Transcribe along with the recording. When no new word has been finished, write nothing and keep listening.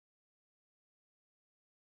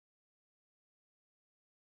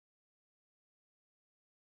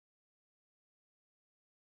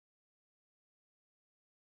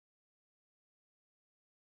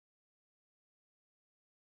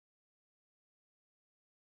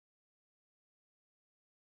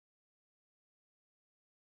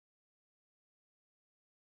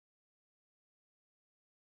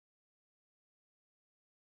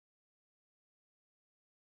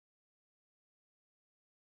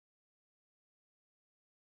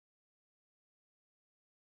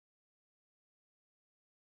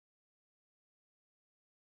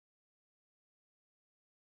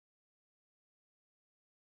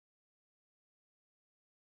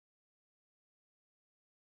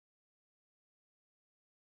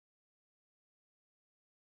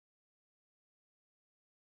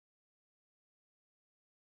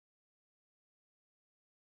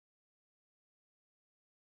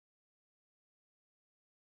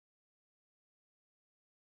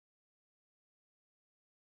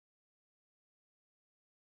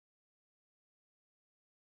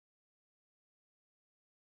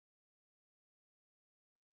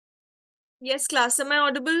Yes, class. Am I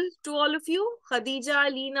audible to all of you?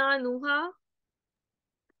 Khadija, Leena, Nuha?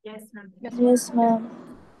 Yes, ma'am. Yes, ma'am.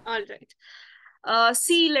 All right.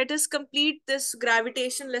 See, let us complete this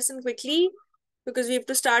gravitation lesson quickly because we have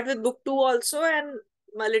to start with book 2 also, and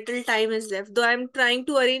a little time is left. Though I'm trying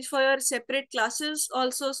to arrange for your separate classes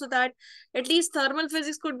also so that at least thermal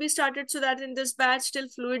physics could be started so that in this batch still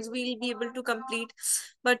fluids we'll be able to complete.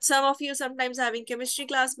 But some of you sometimes having chemistry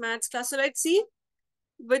class, maths class. So let's see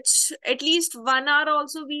which at least 1 hour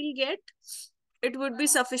also we'll get. It would be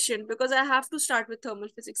sufficient because I have to start with thermal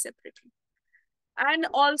physics separately. And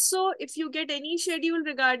also, if you get any schedule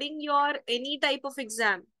regarding your any type of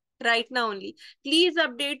exam right now only, please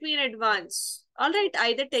update me in advance. All right,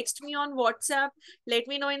 either text me on WhatsApp, let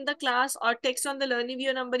me know in the class, or text on the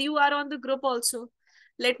Learnivio number. You are on the group also.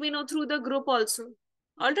 Let me know through the group also.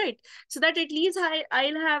 All right, so that at least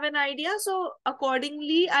I'll have an idea. So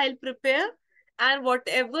accordingly, I'll prepare, and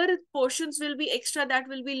whatever portions will be extra that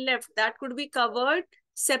will be left, that could be covered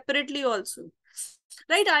separately also.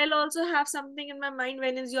 Right, I'll also have something in my mind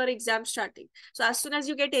when is your exam starting. So as soon as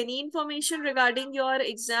you get any information regarding your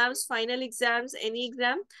exams, final exams, any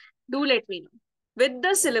exam, do let me know with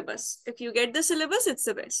the syllabus. If you get the syllabus, it's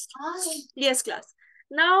the best. Yes, class.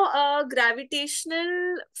 Now,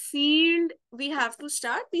 gravitational field, we have to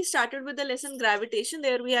start. We started with the lesson gravitation.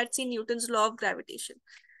 There we had seen Newton's law of gravitation.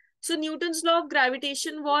 So Newton's law of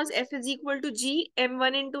gravitation was F is equal to G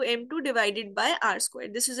m1 into m2 divided by r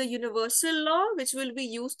squared. This is a universal law which will be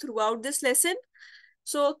used throughout this lesson.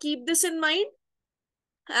 So keep this in mind.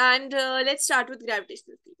 And let's start with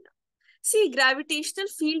gravitational field now. See, gravitational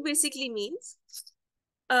field basically means,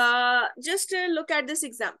 just look at this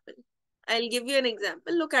example. I'll give you an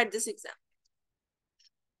example. Look at this example.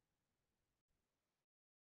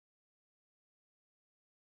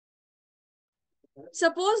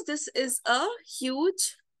 Suppose this is a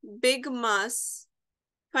huge, big mass.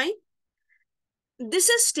 Fine. This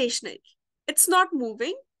is stationary. It's not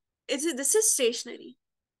moving. This is stationary.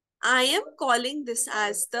 I am calling this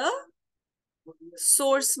as the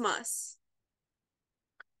source mass.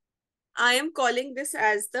 I am calling this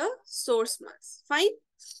as the source mass. Fine.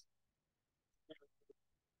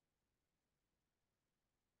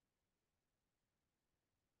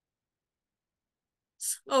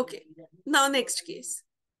 Okay. Now next case.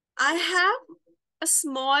 I have a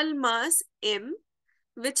small mass m,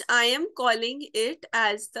 which I am calling it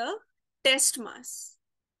as the test mass.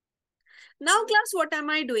 Now class, what am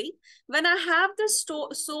I doing? When I have the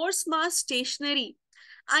source mass stationary,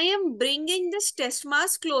 I am bringing this test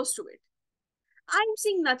mass close to it. I am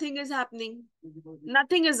seeing nothing is happening.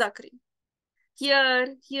 Nothing is occurring.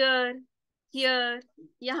 Here, here, here,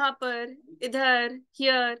 yahan par, idhar,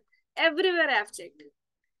 here, everywhere I have checked.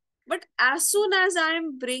 But as soon as I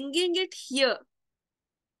am bringing it here,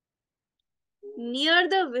 near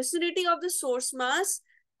the vicinity of the source mass,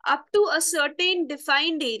 up to a certain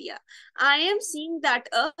defined area, I am seeing that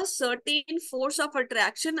a certain force of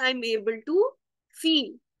attraction I'm able to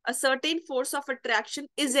feel. A certain force of attraction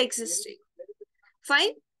is existing.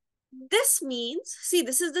 Fine. This means, see,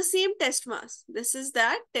 this is the same test mass. This is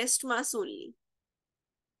that test mass only.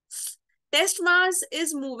 Test mass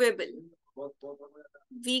is movable.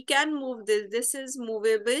 We can move this. This is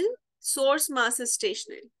movable. Source mass is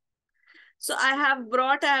stationary. So I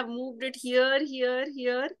have moved it here, here,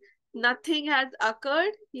 here. Nothing has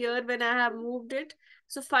occurred here when I have moved it.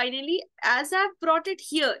 So finally, as I've brought it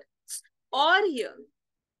here or here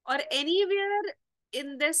or anywhere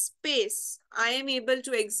in this space, I am able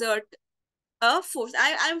to exert a force.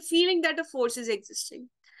 I'm feeling that a force is existing.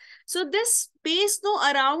 So this space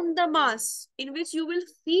around the mass in which you will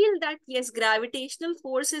feel that yes, gravitational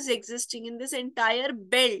force is existing in this entire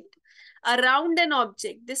belt around an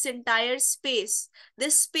object, this entire space.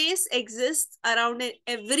 This space exists around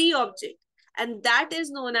every object, and that is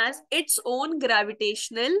known as its own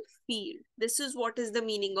gravitational field. This is what is the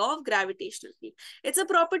meaning of gravitational field. It's a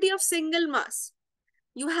property of single mass.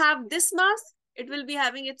 You have this mass, it will be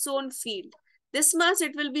having its own field. This mass,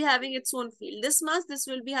 it will be having its own field. This mass, this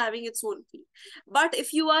will be having its own field. But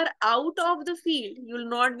if you are out of the field, you will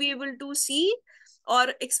not be able to see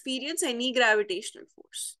or experience any gravitational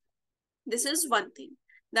force. This is one thing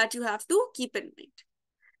that you have to keep in mind.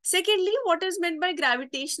 Secondly, what is meant by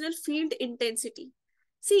gravitational field intensity?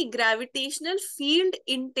 See, gravitational field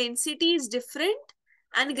intensity is different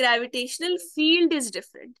and gravitational field is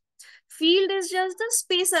different. Field is just the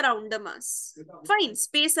space around the mass. Fine,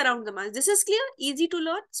 space around the mass. This is clear, easy to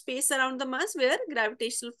learn. Space around the mass where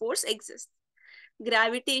gravitational force exists.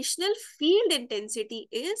 Gravitational field intensity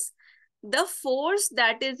is the force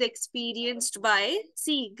that is experienced by,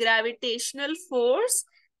 see, gravitational force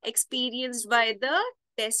experienced by the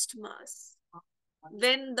test mass.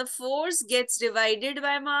 When the force gets divided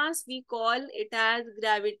by mass, we call it as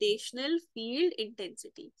gravitational field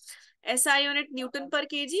intensity. SI unit Newton per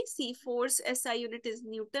kg. See, force SI unit is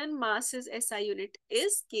Newton, mass is SI unit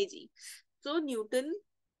is kg. So Newton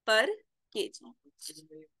per kg.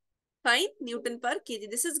 Fine, Newton per kg.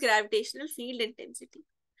 This is gravitational field intensity.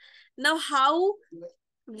 Now, how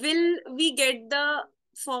will we get the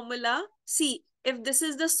formula? See, if this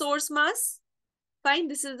is the source mass, fine,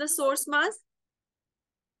 this is the source mass.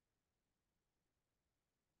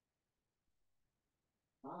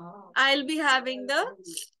 I'll be having the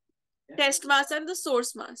test mass and the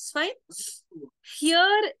source mass, fine.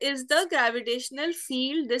 Here is the gravitational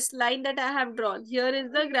field, this line that I have drawn. Here is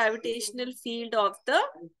the gravitational field of the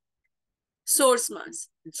source mass.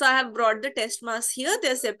 So I have brought the test mass here,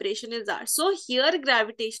 their separation is R. So here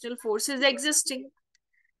gravitational force is existing,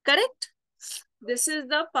 correct? This is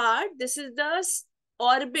the part, this is the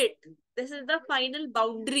orbit, this is the final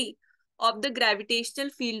boundary of the gravitational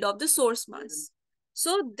field of the source mass.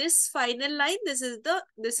 So this final line, this is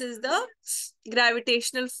the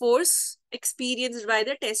gravitational force experienced by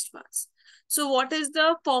the test mass. So what is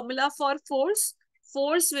the formula for force?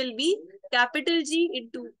 Force will be capital G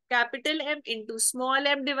into capital M into small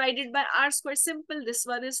m divided by R square. Simple. This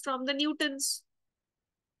one is from the Newton's.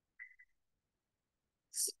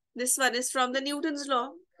 This one is from the Newton's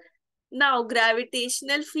law. Now,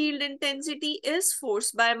 gravitational field intensity is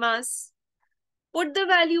force by mass. Put the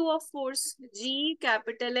value of force, G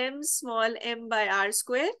capital M small m by R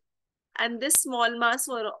square. And this small mass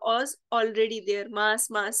was already there. Mass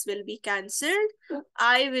will be cancelled.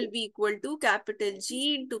 I will be equal to capital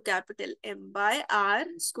G into capital M by R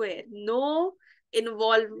square. No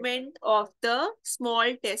involvement of the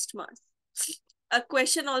small test mass. A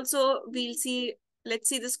question also we'll see. Let's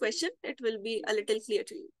see this question. It will be a little clear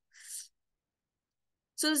to you.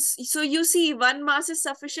 So you see, one mass is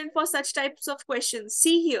sufficient for such types of questions.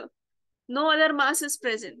 See here, no other mass is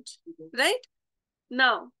present, right?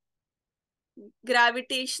 Now,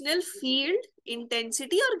 gravitational field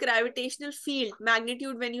intensity or gravitational field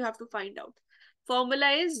magnitude when you have to find out.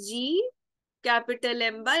 Formula is G capital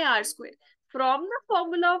M by R square. From the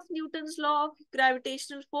formula of Newton's law of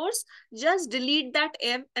gravitational force, just delete that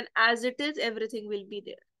M and as it is, everything will be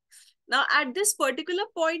there. Now, at this particular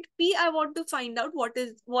point P, I want to find out what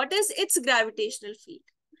is its gravitational field.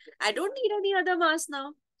 I don't need any other mass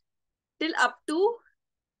now. Till up to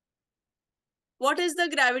what is the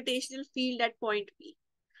gravitational field at point P?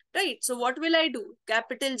 Right. So what will I do?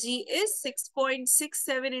 Capital G is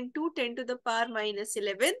 6.67 into 10 to the power minus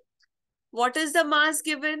 11. What is the mass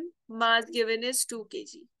given? Mass given is 2 kg.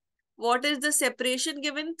 What is the separation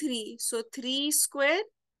given? 3. So 3 square.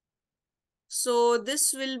 So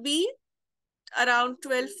this will be around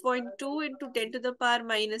 12.2 into 10 to the power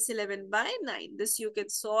minus 11 by 9. This you can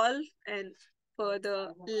solve and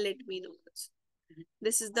further let me know this.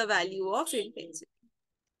 This is the value of intensity.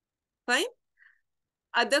 Fine.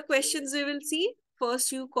 Other questions we will see.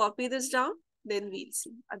 First you copy this down, then we'll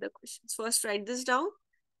see other questions. First write this down.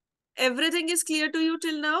 Everything is clear to you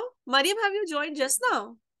till now? Mariam, have you joined just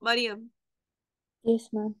now? Mariam. Yes,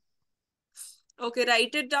 ma'am. Okay,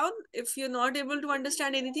 write it down. If you're not able to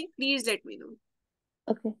understand anything, please let me know.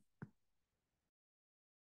 Okay.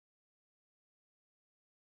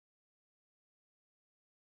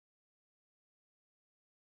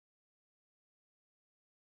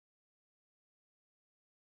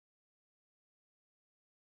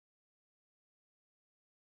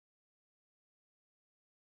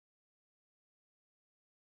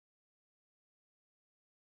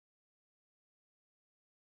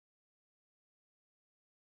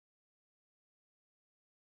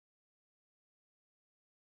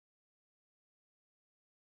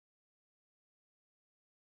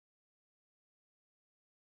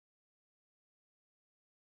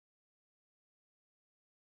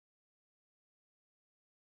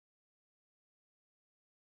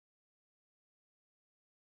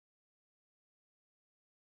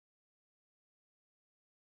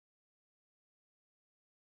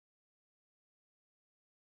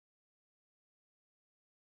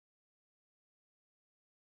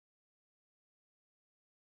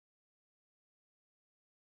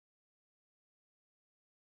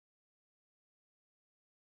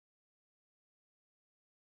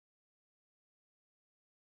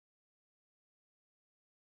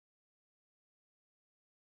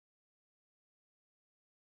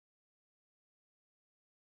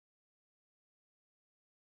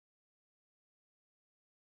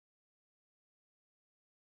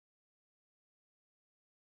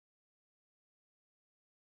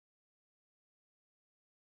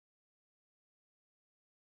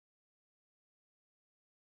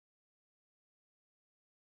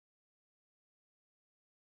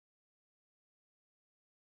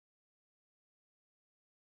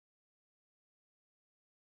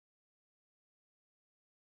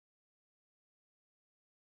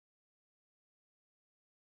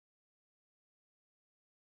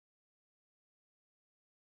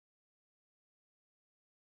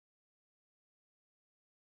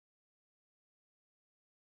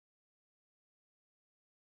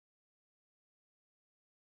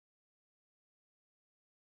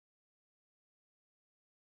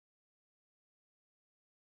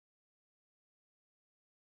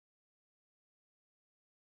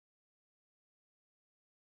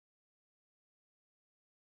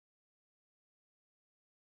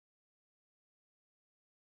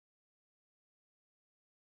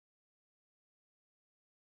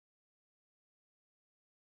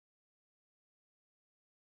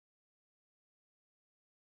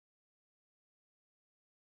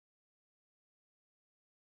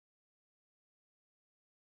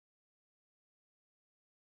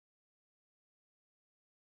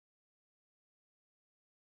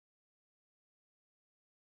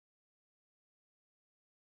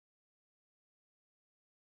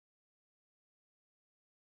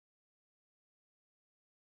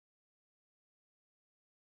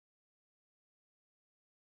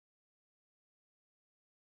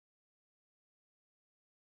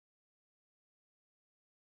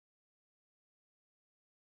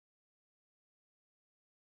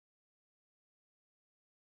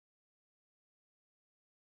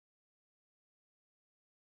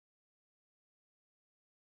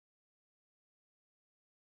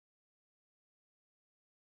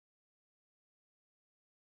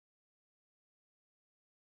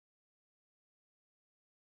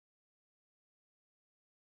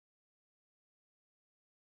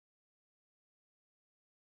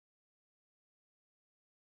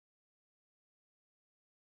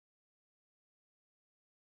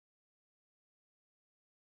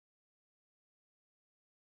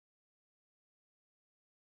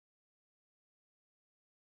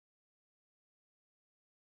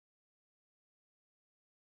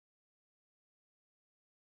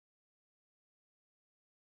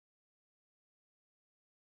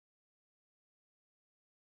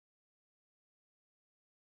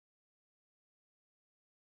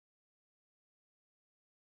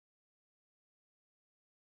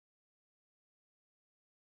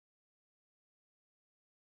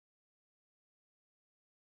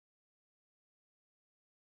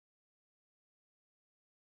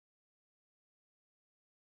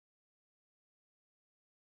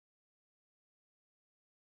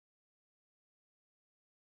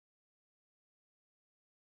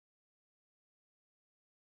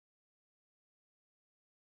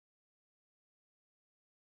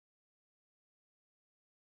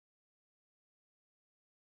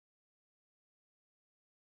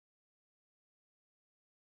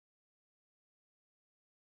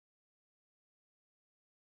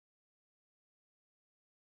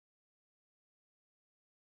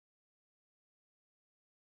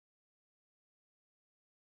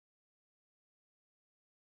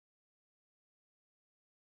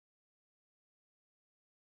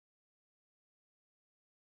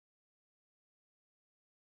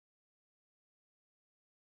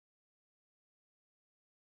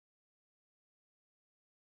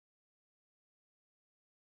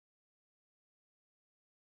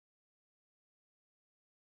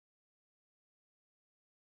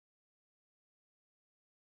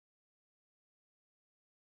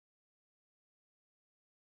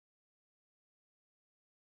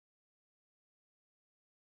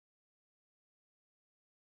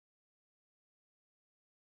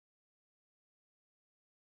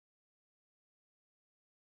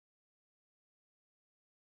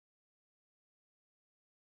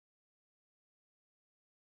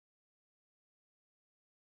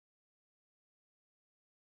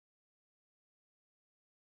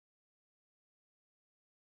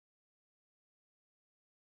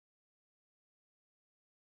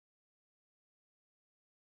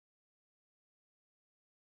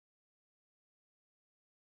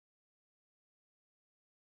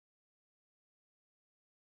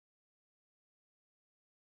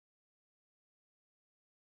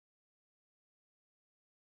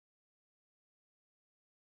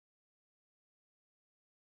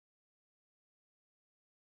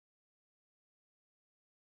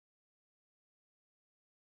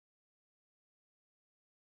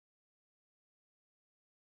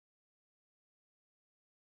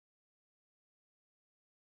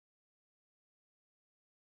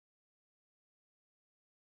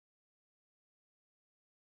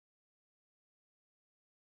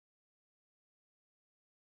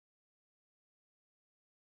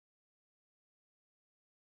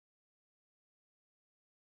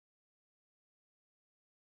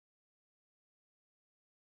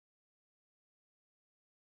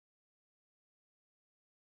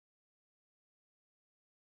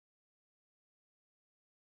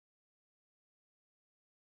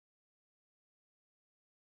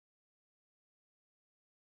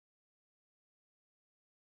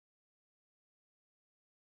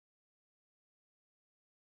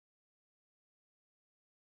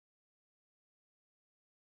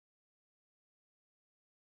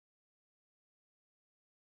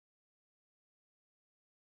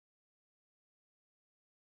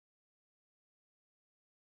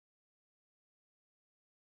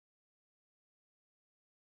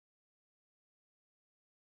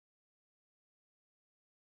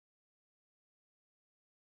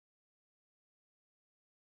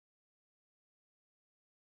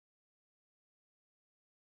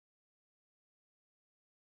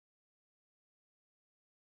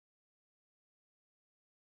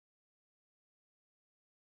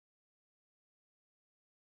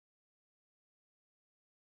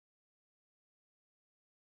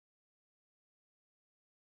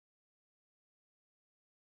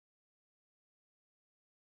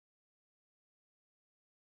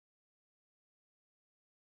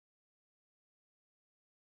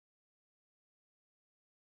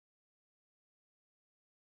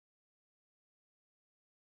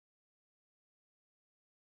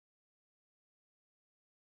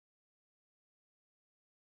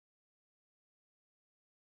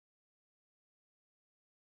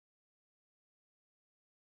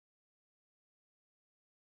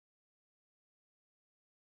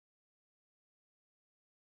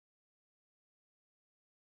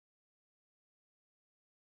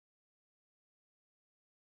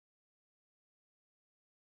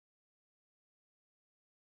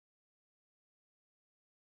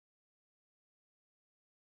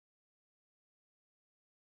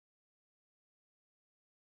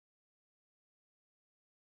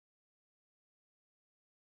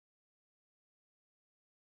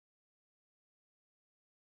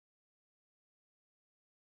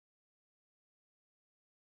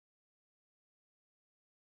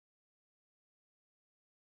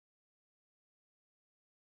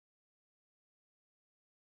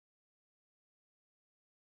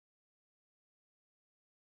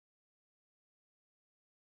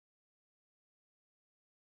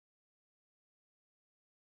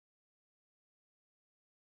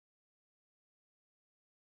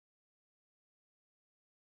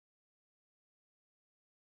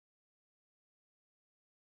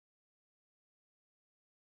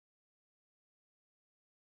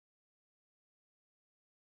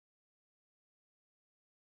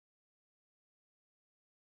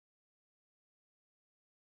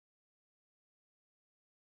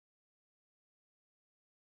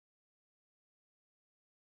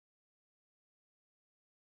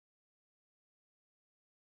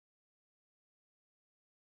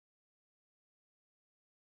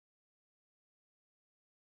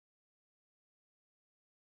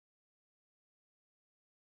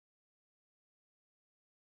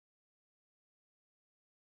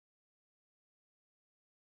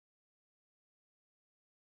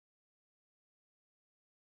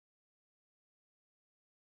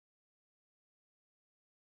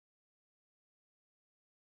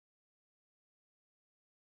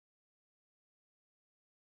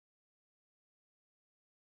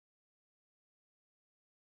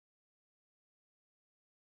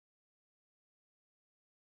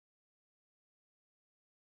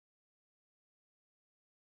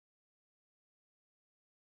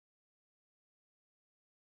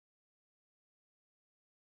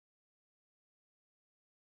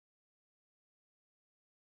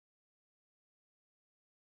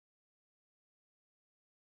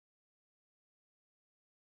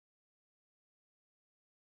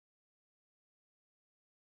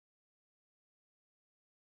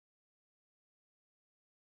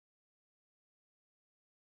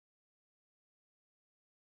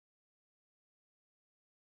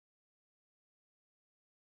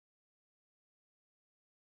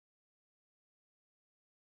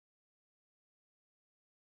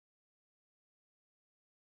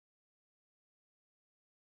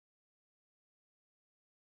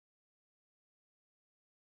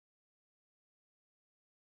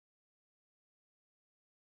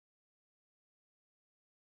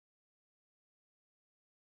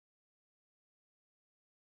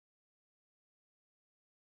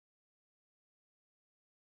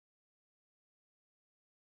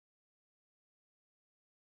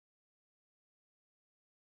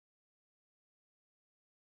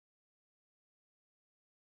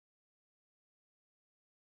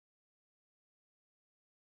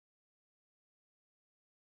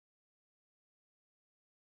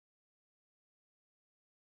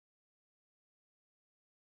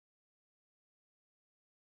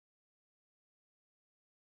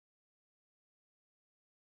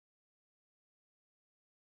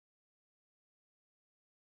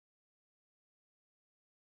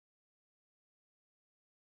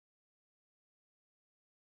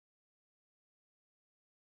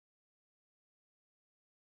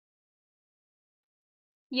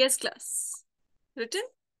 Yes, class. Written?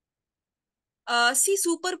 See,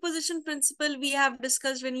 superposition principle we have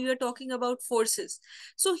discussed when we were talking about forces.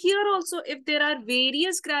 So here also, if there are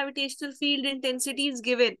various gravitational field intensities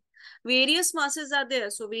given, various masses are there,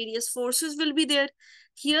 so various forces will be there.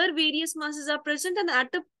 Here, various masses are present, and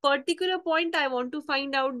at a particular point, I want to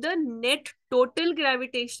find out the net total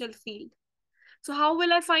gravitational field. So how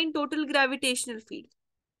will I find total gravitational field?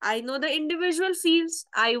 I know the individual fields,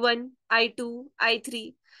 I1, I2,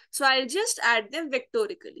 I3. So I'll just add them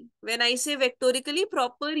vectorically. When I say vectorically,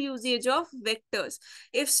 proper usage of vectors.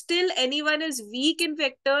 If still anyone is weak in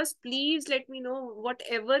vectors, please let me know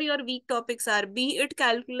whatever your weak topics are, be it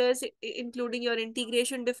calculus, including your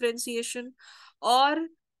integration differentiation, or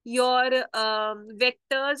your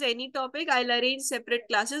vectors, any topic, I'll arrange separate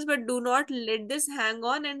classes, but do not let this hang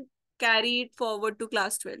on and carry it forward to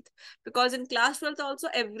class 12th, because in class 12th also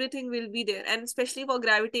everything will be there, and especially for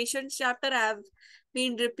gravitation chapter I have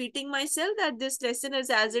been repeating myself that this lesson is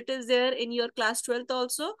as it is there in your class 12th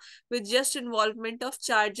also, with just involvement of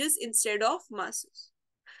charges instead of masses.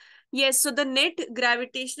 Yes, so the net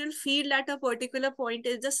gravitational field at a particular point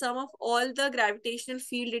is the sum of all the gravitational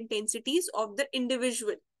field intensities of the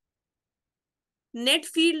individual. Net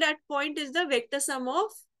field at point is the vector sum of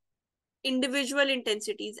individual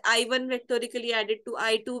intensities. I1 vectorically added to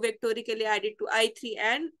I2 vectorically added to I3,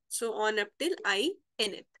 and so on up till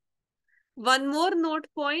INth. One more note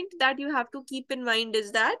point that you have to keep in mind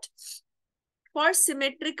is that for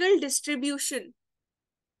symmetrical distribution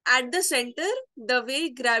at the center, the way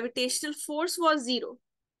gravitational force was zero,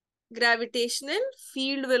 gravitational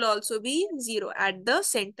field will also be zero at the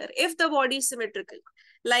center if the body is symmetrical,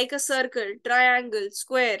 like a circle, triangle,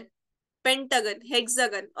 square, pentagon,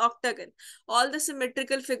 hexagon, octagon, all the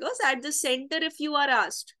symmetrical figures at the center. If you are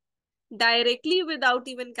asked directly without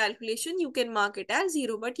even calculation, you can mark it as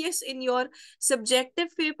zero. But yes, in your subjective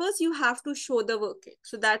papers, you have to show the working.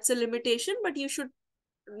 So that's a limitation, but you should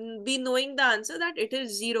be knowing the answer that it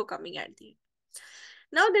is zero coming at the end.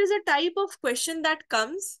 Now there's a type of question that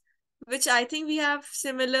comes, which I think we have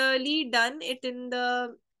similarly done it in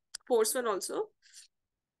the course one also.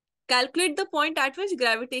 Calculate the point at which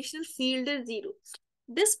gravitational field is zero.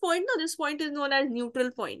 This point is known as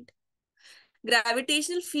neutral point.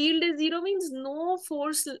 Gravitational field is zero means no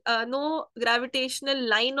force, no gravitational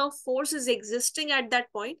line of force is existing at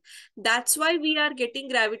that point. That's why we are getting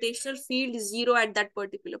gravitational field zero at that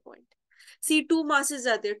particular point. See, two masses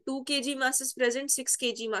are there, 2 kg mass is present, 6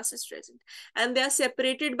 kg mass is present, and they are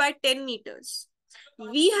separated by 10 meters.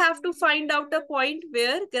 We have to find out a point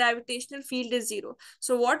where gravitational field is zero.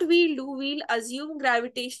 So what we'll do, we'll assume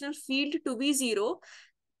gravitational field to be zero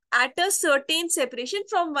at a certain separation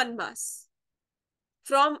from one mass.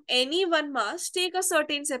 From any one mass, take a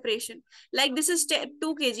certain separation. Like this is 2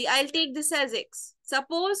 kg, I'll take this as x.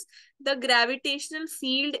 Suppose the gravitational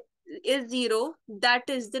field is zero, that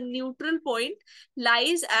is the neutral point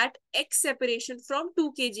lies at x separation from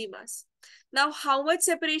 2 kg mass. Now, how much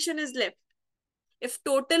separation is left? If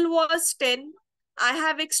total was 10, I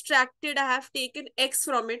have taken x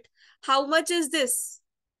from it. How much is this?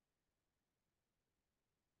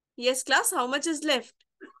 Yes, class, how much is left?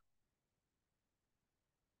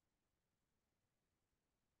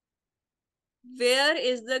 Where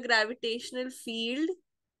is the gravitational field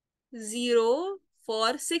zero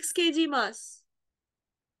for 6 kg mass?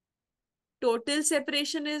 Total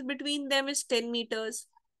separation is between them is 10 meters.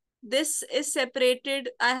 This is separated.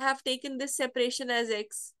 I have taken this separation as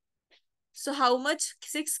x. So how much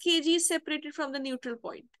 6 kg is separated from the neutral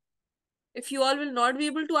point? If you all will not be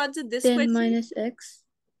able to answer this 10 question, minus x.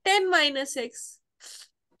 10 minus x.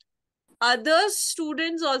 Other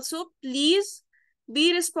students also, please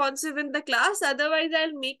be responsive in the class. Otherwise,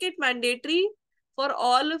 I'll make it mandatory for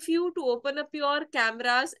all of you to open up your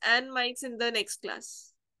cameras and mics in the next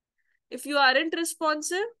class. If you aren't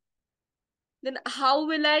responsive, then how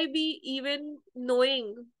will I be even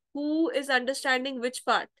knowing who is understanding which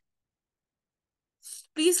part?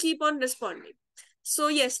 Please keep on responding. So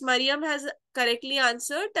yes, Mariam has correctly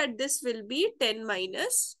answered that this will be 10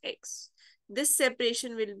 minus x. This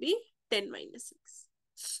separation will be 10 minus x.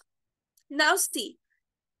 Now see,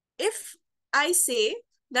 if I say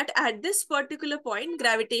that at this particular point,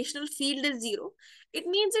 gravitational field is zero, it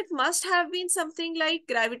means it must have been something like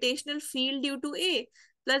gravitational field due to A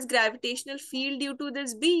plus gravitational field due to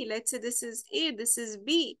this B. Let's say this is A, this is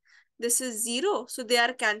B, this is zero. So they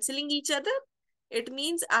are cancelling each other. It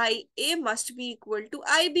means IA must be equal to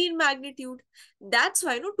IB in magnitude. That's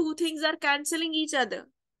why no two things are cancelling each other.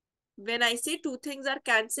 When I say two things are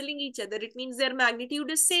cancelling each other, it means their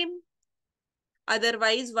magnitude is same.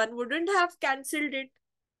 Otherwise, one wouldn't have cancelled it.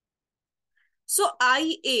 So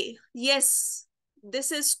IA, yes,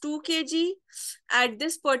 this is 2 kg. At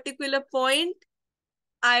this particular point,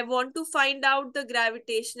 I want to find out the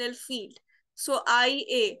gravitational field. So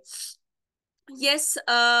IA, yes,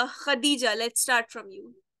 Khadija, let's start from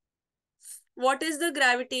you. What is the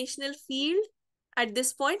gravitational field at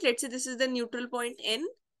this point? Let's say this is the neutral point N.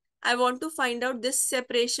 I want to find out this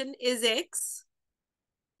separation is X.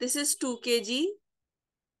 This is 2 kg.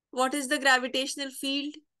 What is the gravitational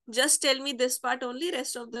field? Just tell me this part only.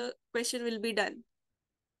 Rest of the question will be done.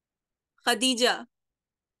 Khadija.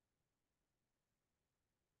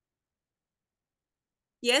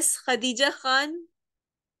 Yes, Khadija Khan.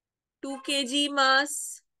 2 kg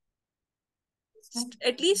mass.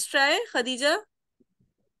 At least try, Khadija.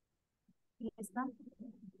 Yes, ma'am.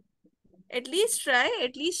 At least try,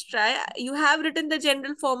 at least try. You have written the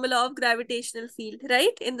general formula of gravitational field,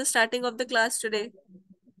 right? In the starting of the class today.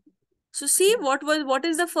 So see what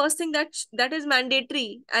is the first thing that is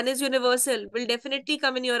mandatory and is universal will definitely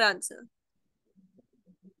come in your answer.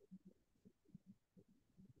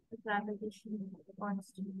 The gravitation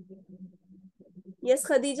constant. Yes,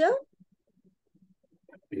 Khadija?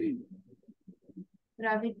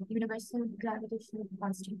 Universal gravitational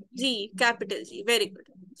constant. G, capital G. Very good.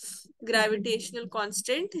 Gravitational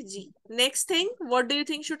constant G. Next thing, what do you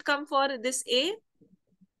think should come for this A?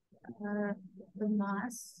 The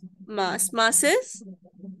mass. Mass is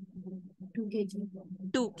 2 kg.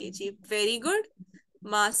 2 kg. Very good.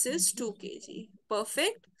 Mass is 2 kg.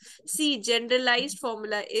 Perfect. See, generalized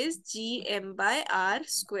formula is Gm by R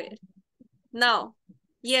square. Now,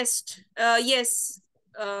 yes,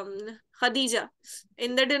 Khadija.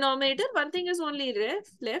 In the denominator, one thing is only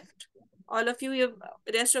left. All of you,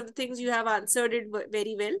 rest of the things you have answered it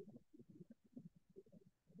very well.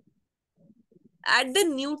 At the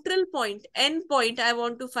neutral point, N point, I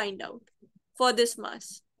want to find out for this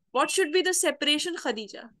mass. What should be the separation,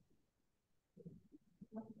 Khadija?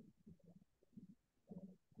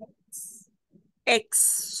 X.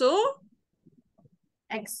 So,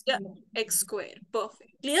 X. yeah, X square.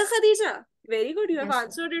 Perfect. Clear, Khadija? Very good. You have Yes,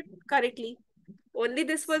 answered it correctly. Only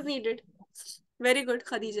this was needed. Very good,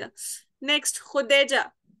 Khadija. Next,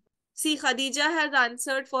 Khudeja. See, Khadija has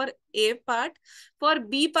answered for A part. For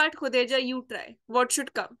B part, Khudeja, you try. What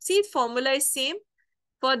should come? See, formula is same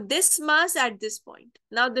for this mass at this point.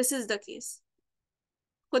 Now, this is the case.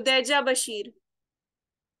 Khudeja Bashir.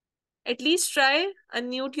 At least try.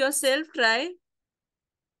 Unmute yourself. Try.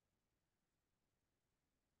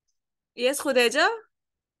 Yes, Khudeja?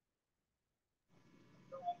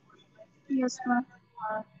 Yes, ma'am.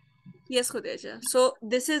 Yes, Khudeja. So,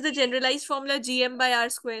 this is the generalized formula Gm by R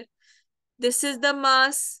square. This is the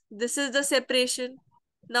mass. This is the separation.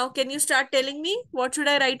 Now, can you start telling me what should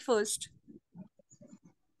I write first?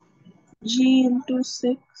 G into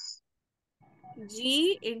 6.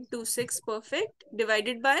 G into 6, perfect.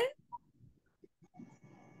 Divided by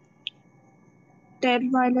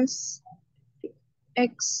 10 minus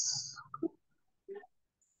x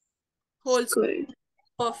whole square. square.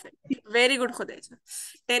 Perfect. Very good, Khudeja.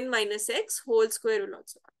 10 minus x whole square will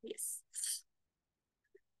also come. Yes.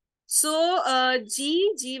 So,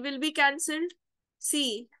 G will be cancelled.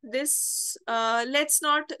 See, this, let's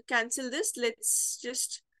not cancel this. Let's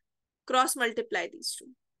just cross multiply these two.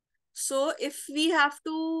 So, if we have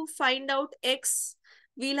to find out x,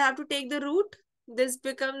 we'll have to take the root. This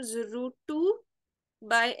becomes root 2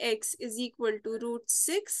 by x is equal to root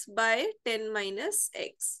 6 by 10 minus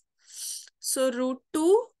x. So, root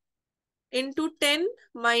 2 into 10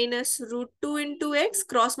 minus root 2 into x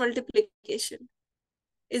cross multiplication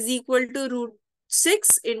is equal to root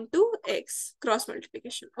 6 into x cross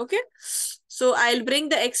multiplication. Okay. So I'll bring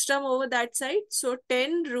the x term over that side. So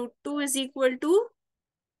 10 root 2 is equal to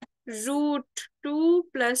root 2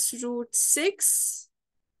 plus root 6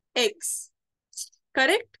 x.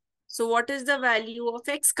 Correct? So what is the value of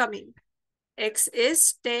x coming? X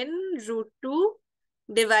is 10 root 2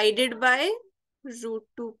 divided by root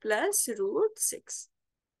 2 plus root 6.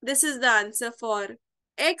 This is the answer for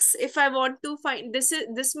x. If I want to find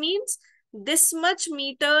this means this much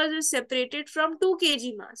meters is separated from 2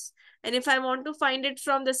 kg mass. And if I want to find it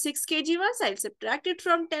from the 6 kg mass, I'll subtract it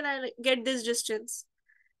from 10 and get this distance.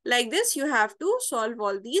 Like this, you have to solve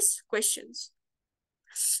all these questions.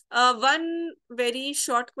 One very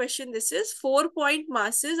short question this is. 4-point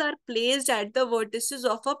masses are placed at the vertices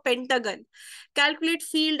of a pentagon. Calculate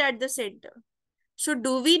field at the center. So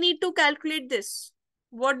do we need to calculate this?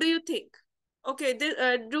 What do you think? Okay,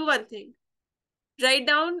 do one thing. Write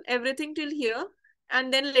down everything till here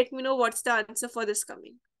and then let me know what's the answer for this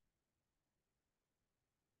coming.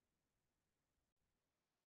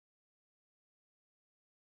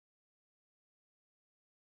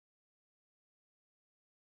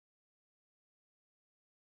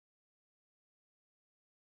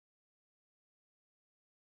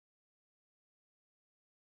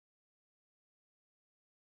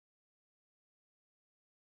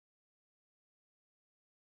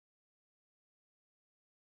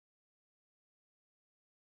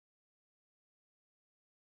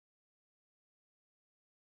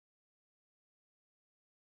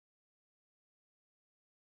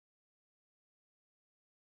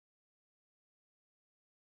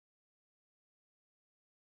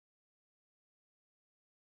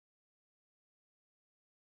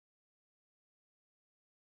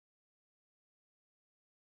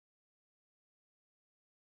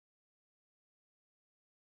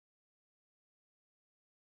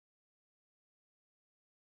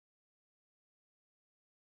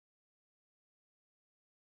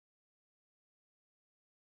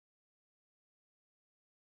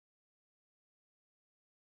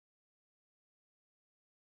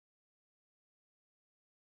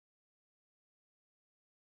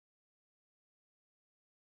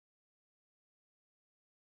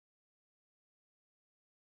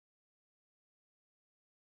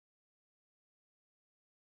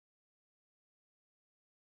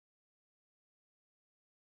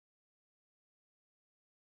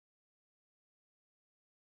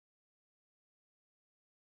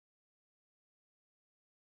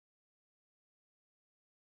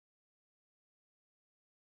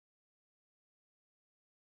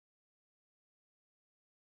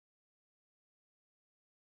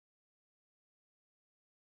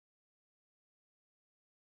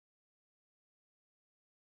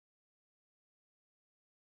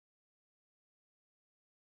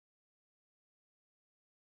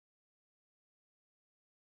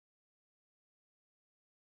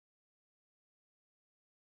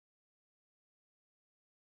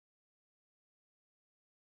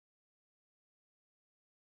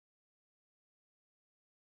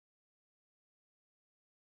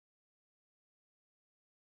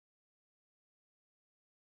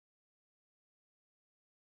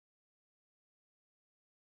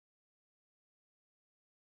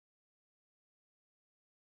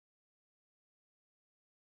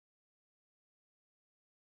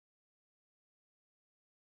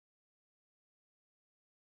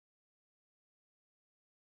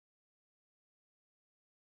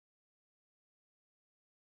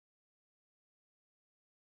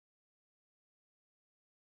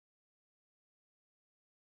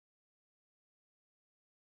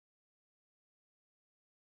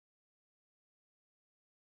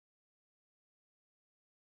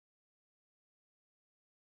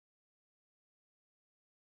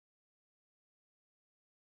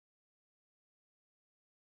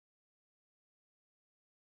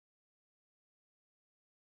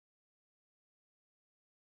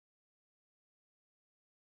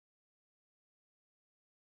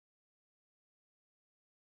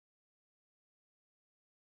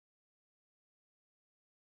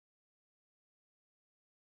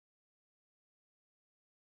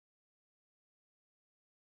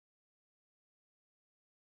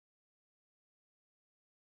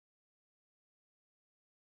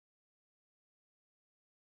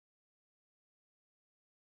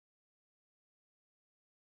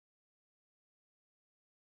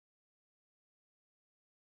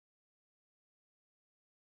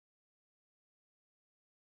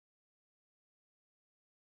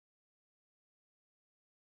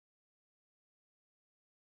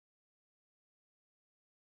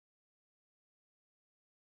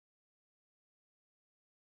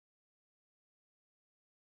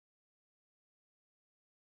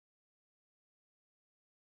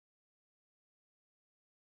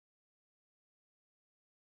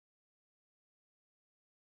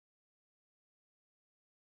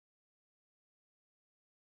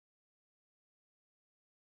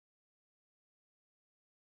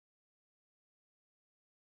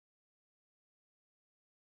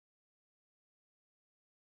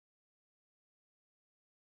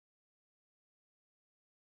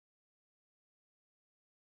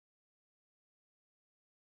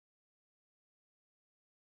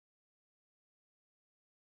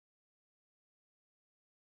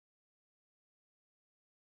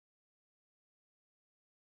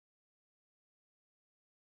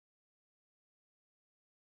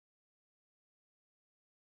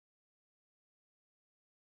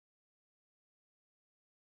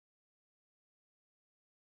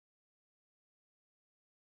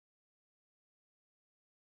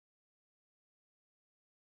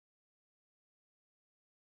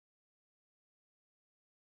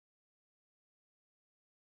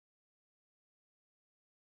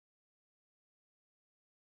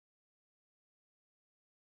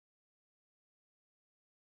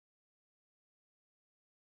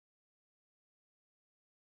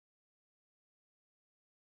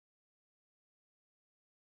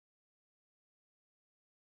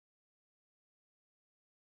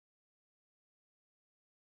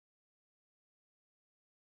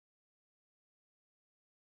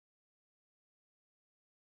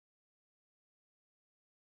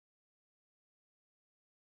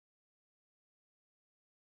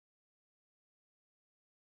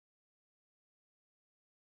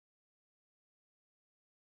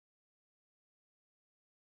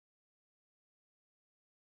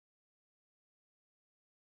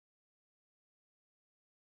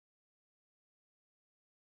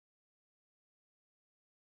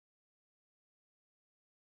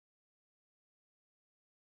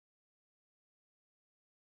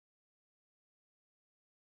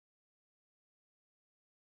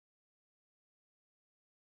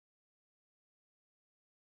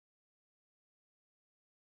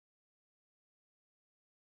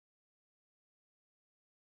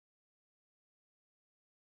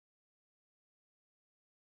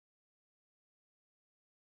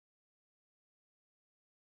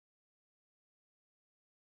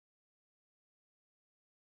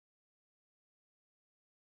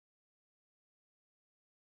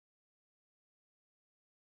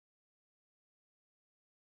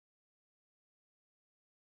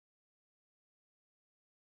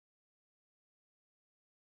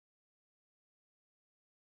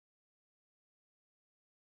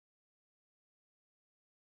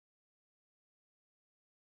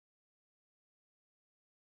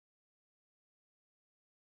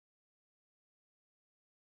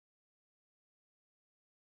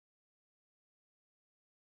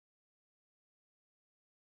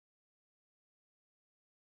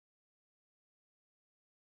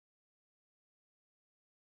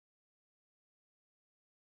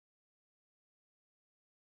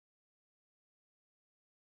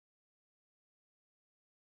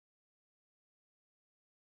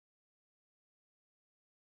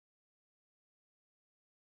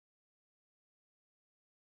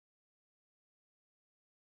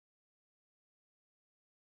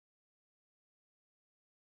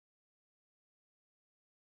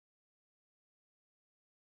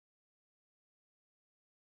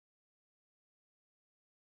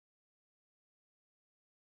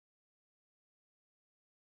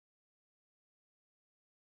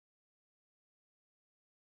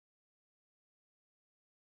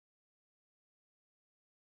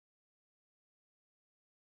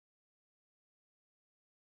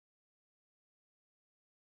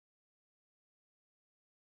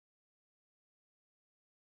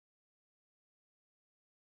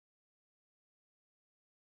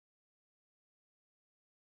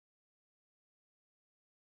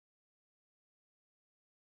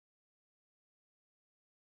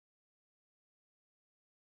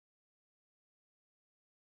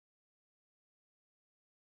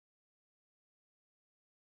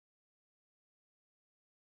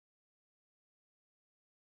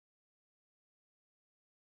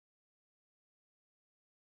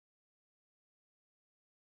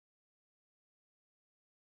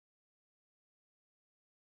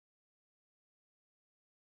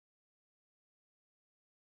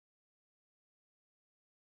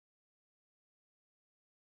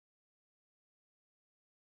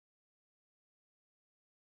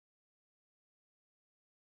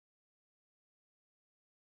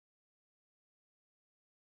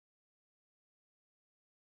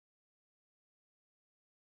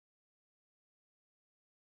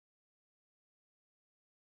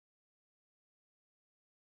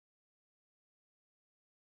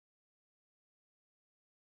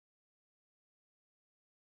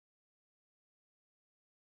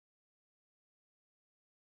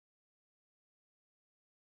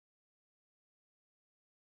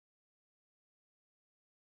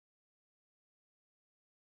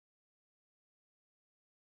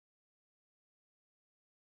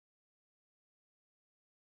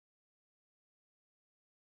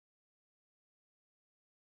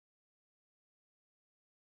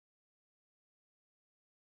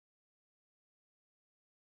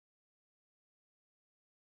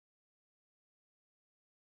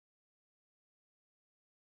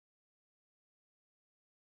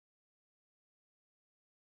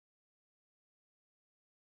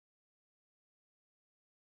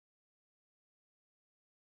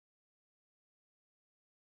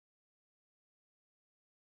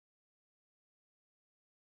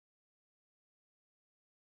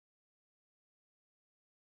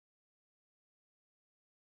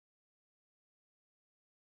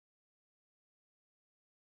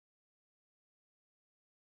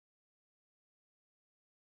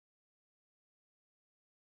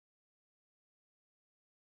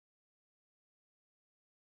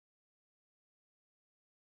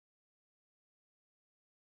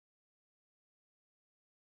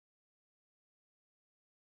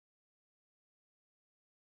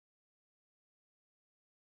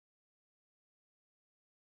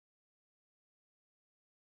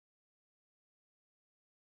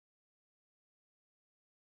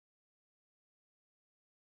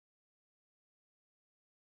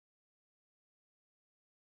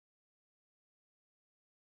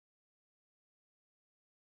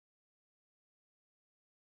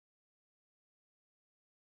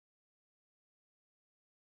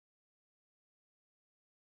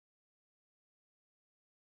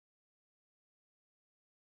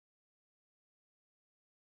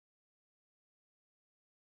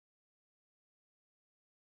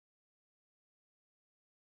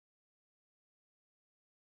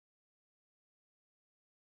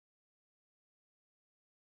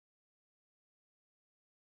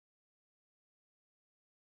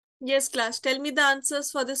 Yes, class. Tell me the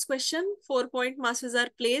answers for this question. 4-point masses are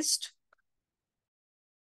placed.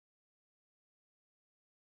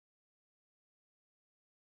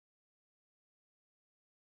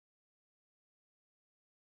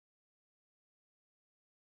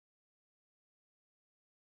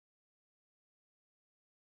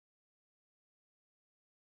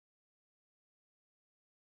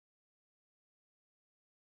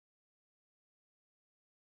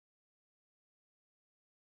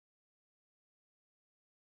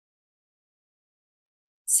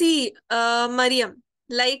 See, Mariam,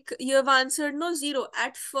 like you have answered no 0.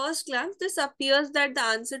 At first glance, this appears that the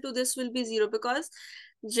answer to this will be 0 because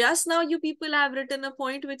just now you people have written a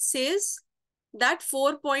point which says that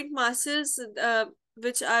 4-point masses,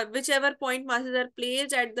 whichever point masses are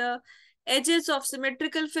placed at the edges of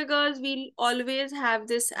symmetrical figures, we'll always have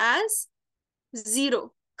this as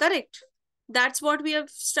 0. Correct? That's what we have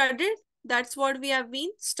studied. That's what we have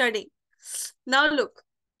been studying. Now look,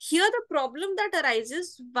 here the problem that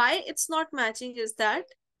arises, why it's not matching is that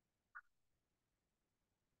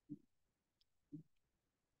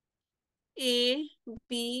A,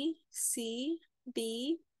 B, C,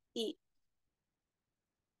 D, E.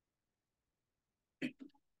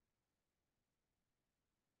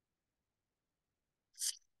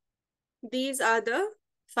 These are the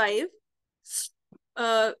 5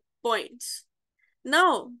 points.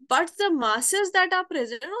 Now, but the masses that are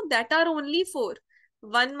present, that are only 4.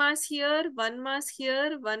 One mass here, one mass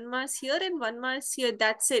here, one mass here, and one mass here.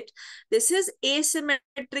 That's it. This is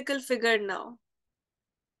asymmetrical figure now.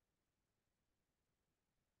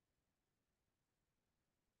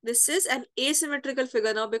 This is an asymmetrical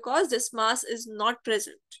figure now because this mass is not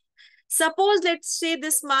present. Suppose, let's say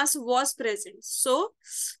this mass was present. So,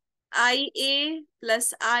 IA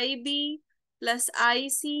plus IB plus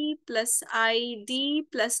IC plus ID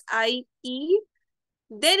plus IE,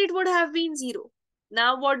 then it would have been 0.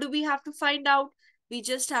 Now, what do we have to find out? We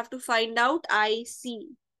just have to find out IC.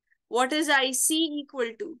 What is IC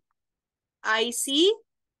equal to? IC,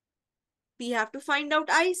 we have to find out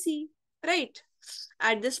IC, right?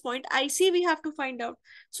 At this point, IC we have to find out.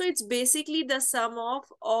 So it's basically the sum of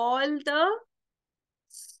all the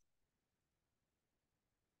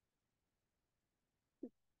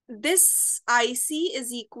this IC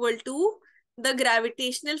is equal to the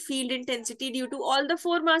gravitational field intensity due to all the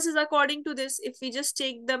 4 masses according to this. If we just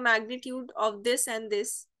take the magnitude of this and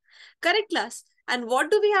this. Correct, class? And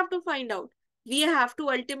what do we have to find out? We have to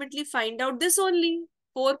ultimately find out this only.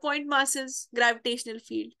 4-point masses, gravitational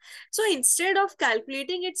field. So instead of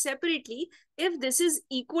calculating it separately, if this is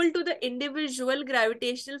equal to the individual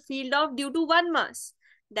gravitational field of due to one mass,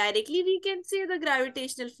 directly we can say the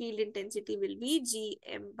gravitational field intensity will be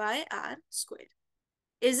Gm by R square.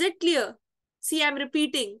 Is it clear? See, I'm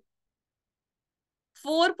repeating.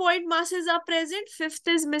 4-point masses are present, 5th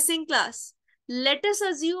is missing, class. Let us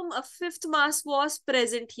assume a 5th mass was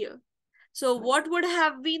present here. So what would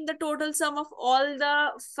have been the total sum of all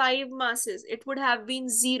the 5 masses? It would have been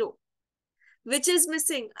 0. Which is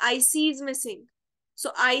missing? IC is missing.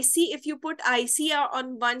 So IC, if you put IC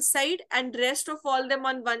on one side and rest of all them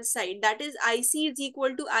on one side, that is IC is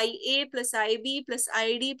equal to IA plus IB plus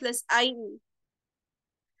ID plus IE.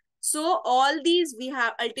 So all these we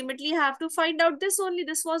have ultimately have to find out this only.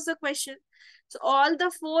 This was the question. So all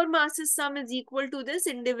the 4 masses sum is equal to this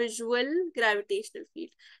individual gravitational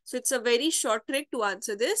field. So it's a very short trick to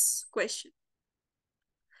answer this question.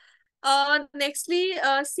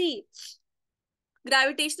 Nextly, see,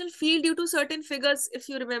 gravitational field due to certain figures, if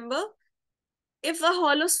you remember, if a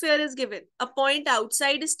hollow sphere is given, a point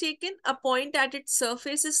outside is taken, a point at its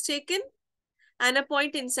surface is taken, and a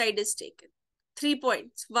point inside is taken. 3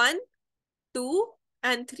 points, 1, 2,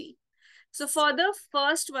 and 3. So for the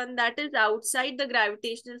first one that is outside, the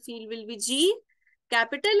gravitational field will be G,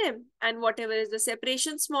 capital M, and whatever is the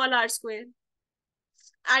separation, small r square.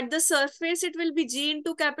 At the surface, it will be G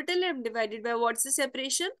into capital M divided by what's the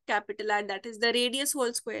separation? Capital R, that is the radius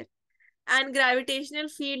whole square. And gravitational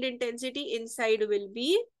field intensity inside will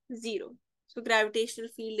be 0. So gravitational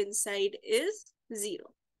field inside is 0.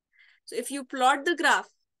 So if you plot the graph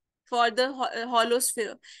for the hollow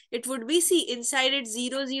sphere, it would be, see, inside it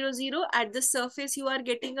 0, 0, 0. At the surface, you are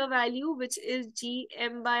getting a value which is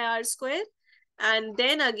Gm by R square. And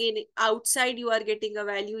then again, outside, you are getting a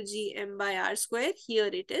value Gm by R square. Here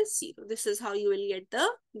it is 0. This is how you will get the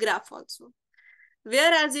graph also.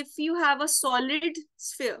 Whereas if you have a solid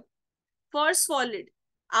sphere, for solid,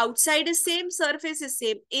 outside is same, surface is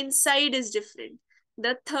same, inside is different.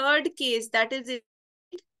 The third case, that is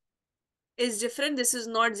different. This is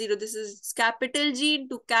not 0. This is capital G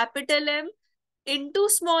into capital M into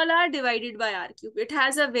small r divided by r cube. It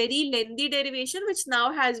has a very lengthy derivation which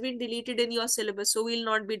now has been deleted in your syllabus, so we'll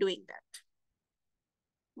not be doing that.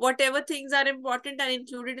 Whatever things are important and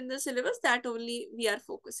included in the syllabus, that only we are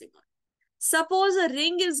focusing on. Suppose a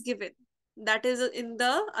ring is given, that is in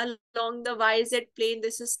the along the YZ plane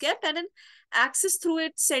this is kept, and an axis through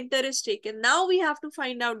its center is taken. Now we have to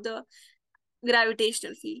find out the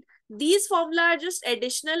gravitational field. These formula are just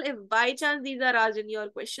additional if by chance these are asked in your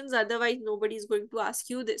questions. Otherwise, nobody is going to ask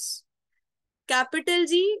you this. Capital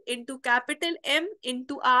G into capital M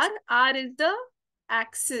into R. R is the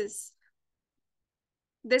axis.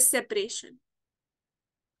 This separation.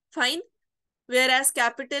 Fine. Whereas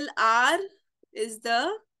capital R is the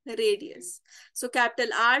radius. So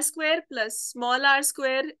capital R square plus small r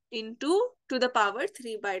square into to the power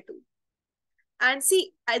 3 by 2. And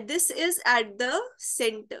see, this is at the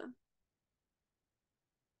center.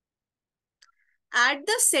 At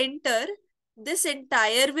the center, this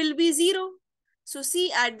entire will be 0. So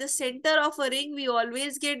see, at the center of a ring, we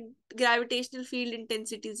always get gravitational field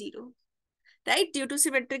intensity 0. Right? Due to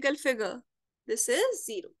symmetrical figure. This is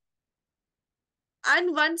 0.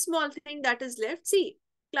 And one small thing that is left, see,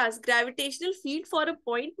 class, gravitational field for a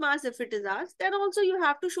point mass if it is asked, then also you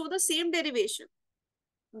have to show the same derivation.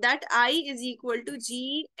 That I is equal to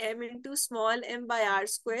G m into small m by r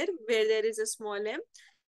square, where there is a small m.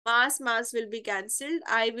 Mass will be cancelled.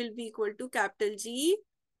 I will be equal to capital G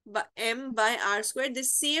by m by r square.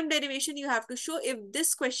 This same derivation you have to show if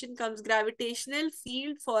this question comes gravitational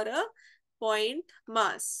field for a point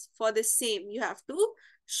mass. For the same, you have to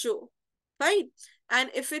show. Fine. And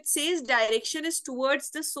if it says direction is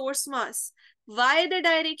towards the source mass, why the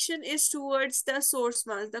direction is towards the source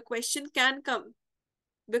mass? The question can come.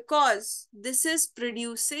 Because this is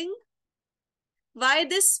producing, why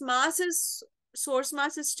this mass is, source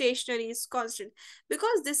mass is stationary, is constant?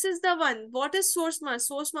 Because this is the one. What is source mass?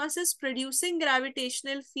 Source mass is producing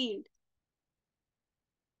gravitational field.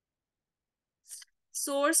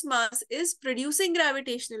 Source mass is producing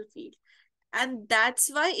gravitational field. And that's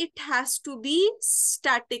why it has to be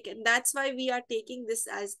static. And that's why we are taking this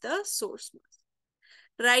as the source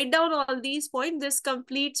mass. Write down all these points. This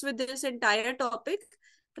completes with this entire topic.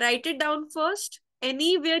 Write it down first.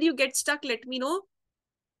 Anywhere you get stuck, let me know.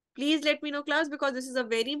 Please let me know, class, because this is a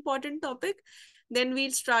very important topic. Then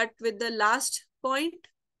we'll start with the last point,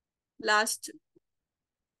 last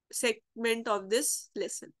segment of this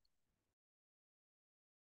lesson.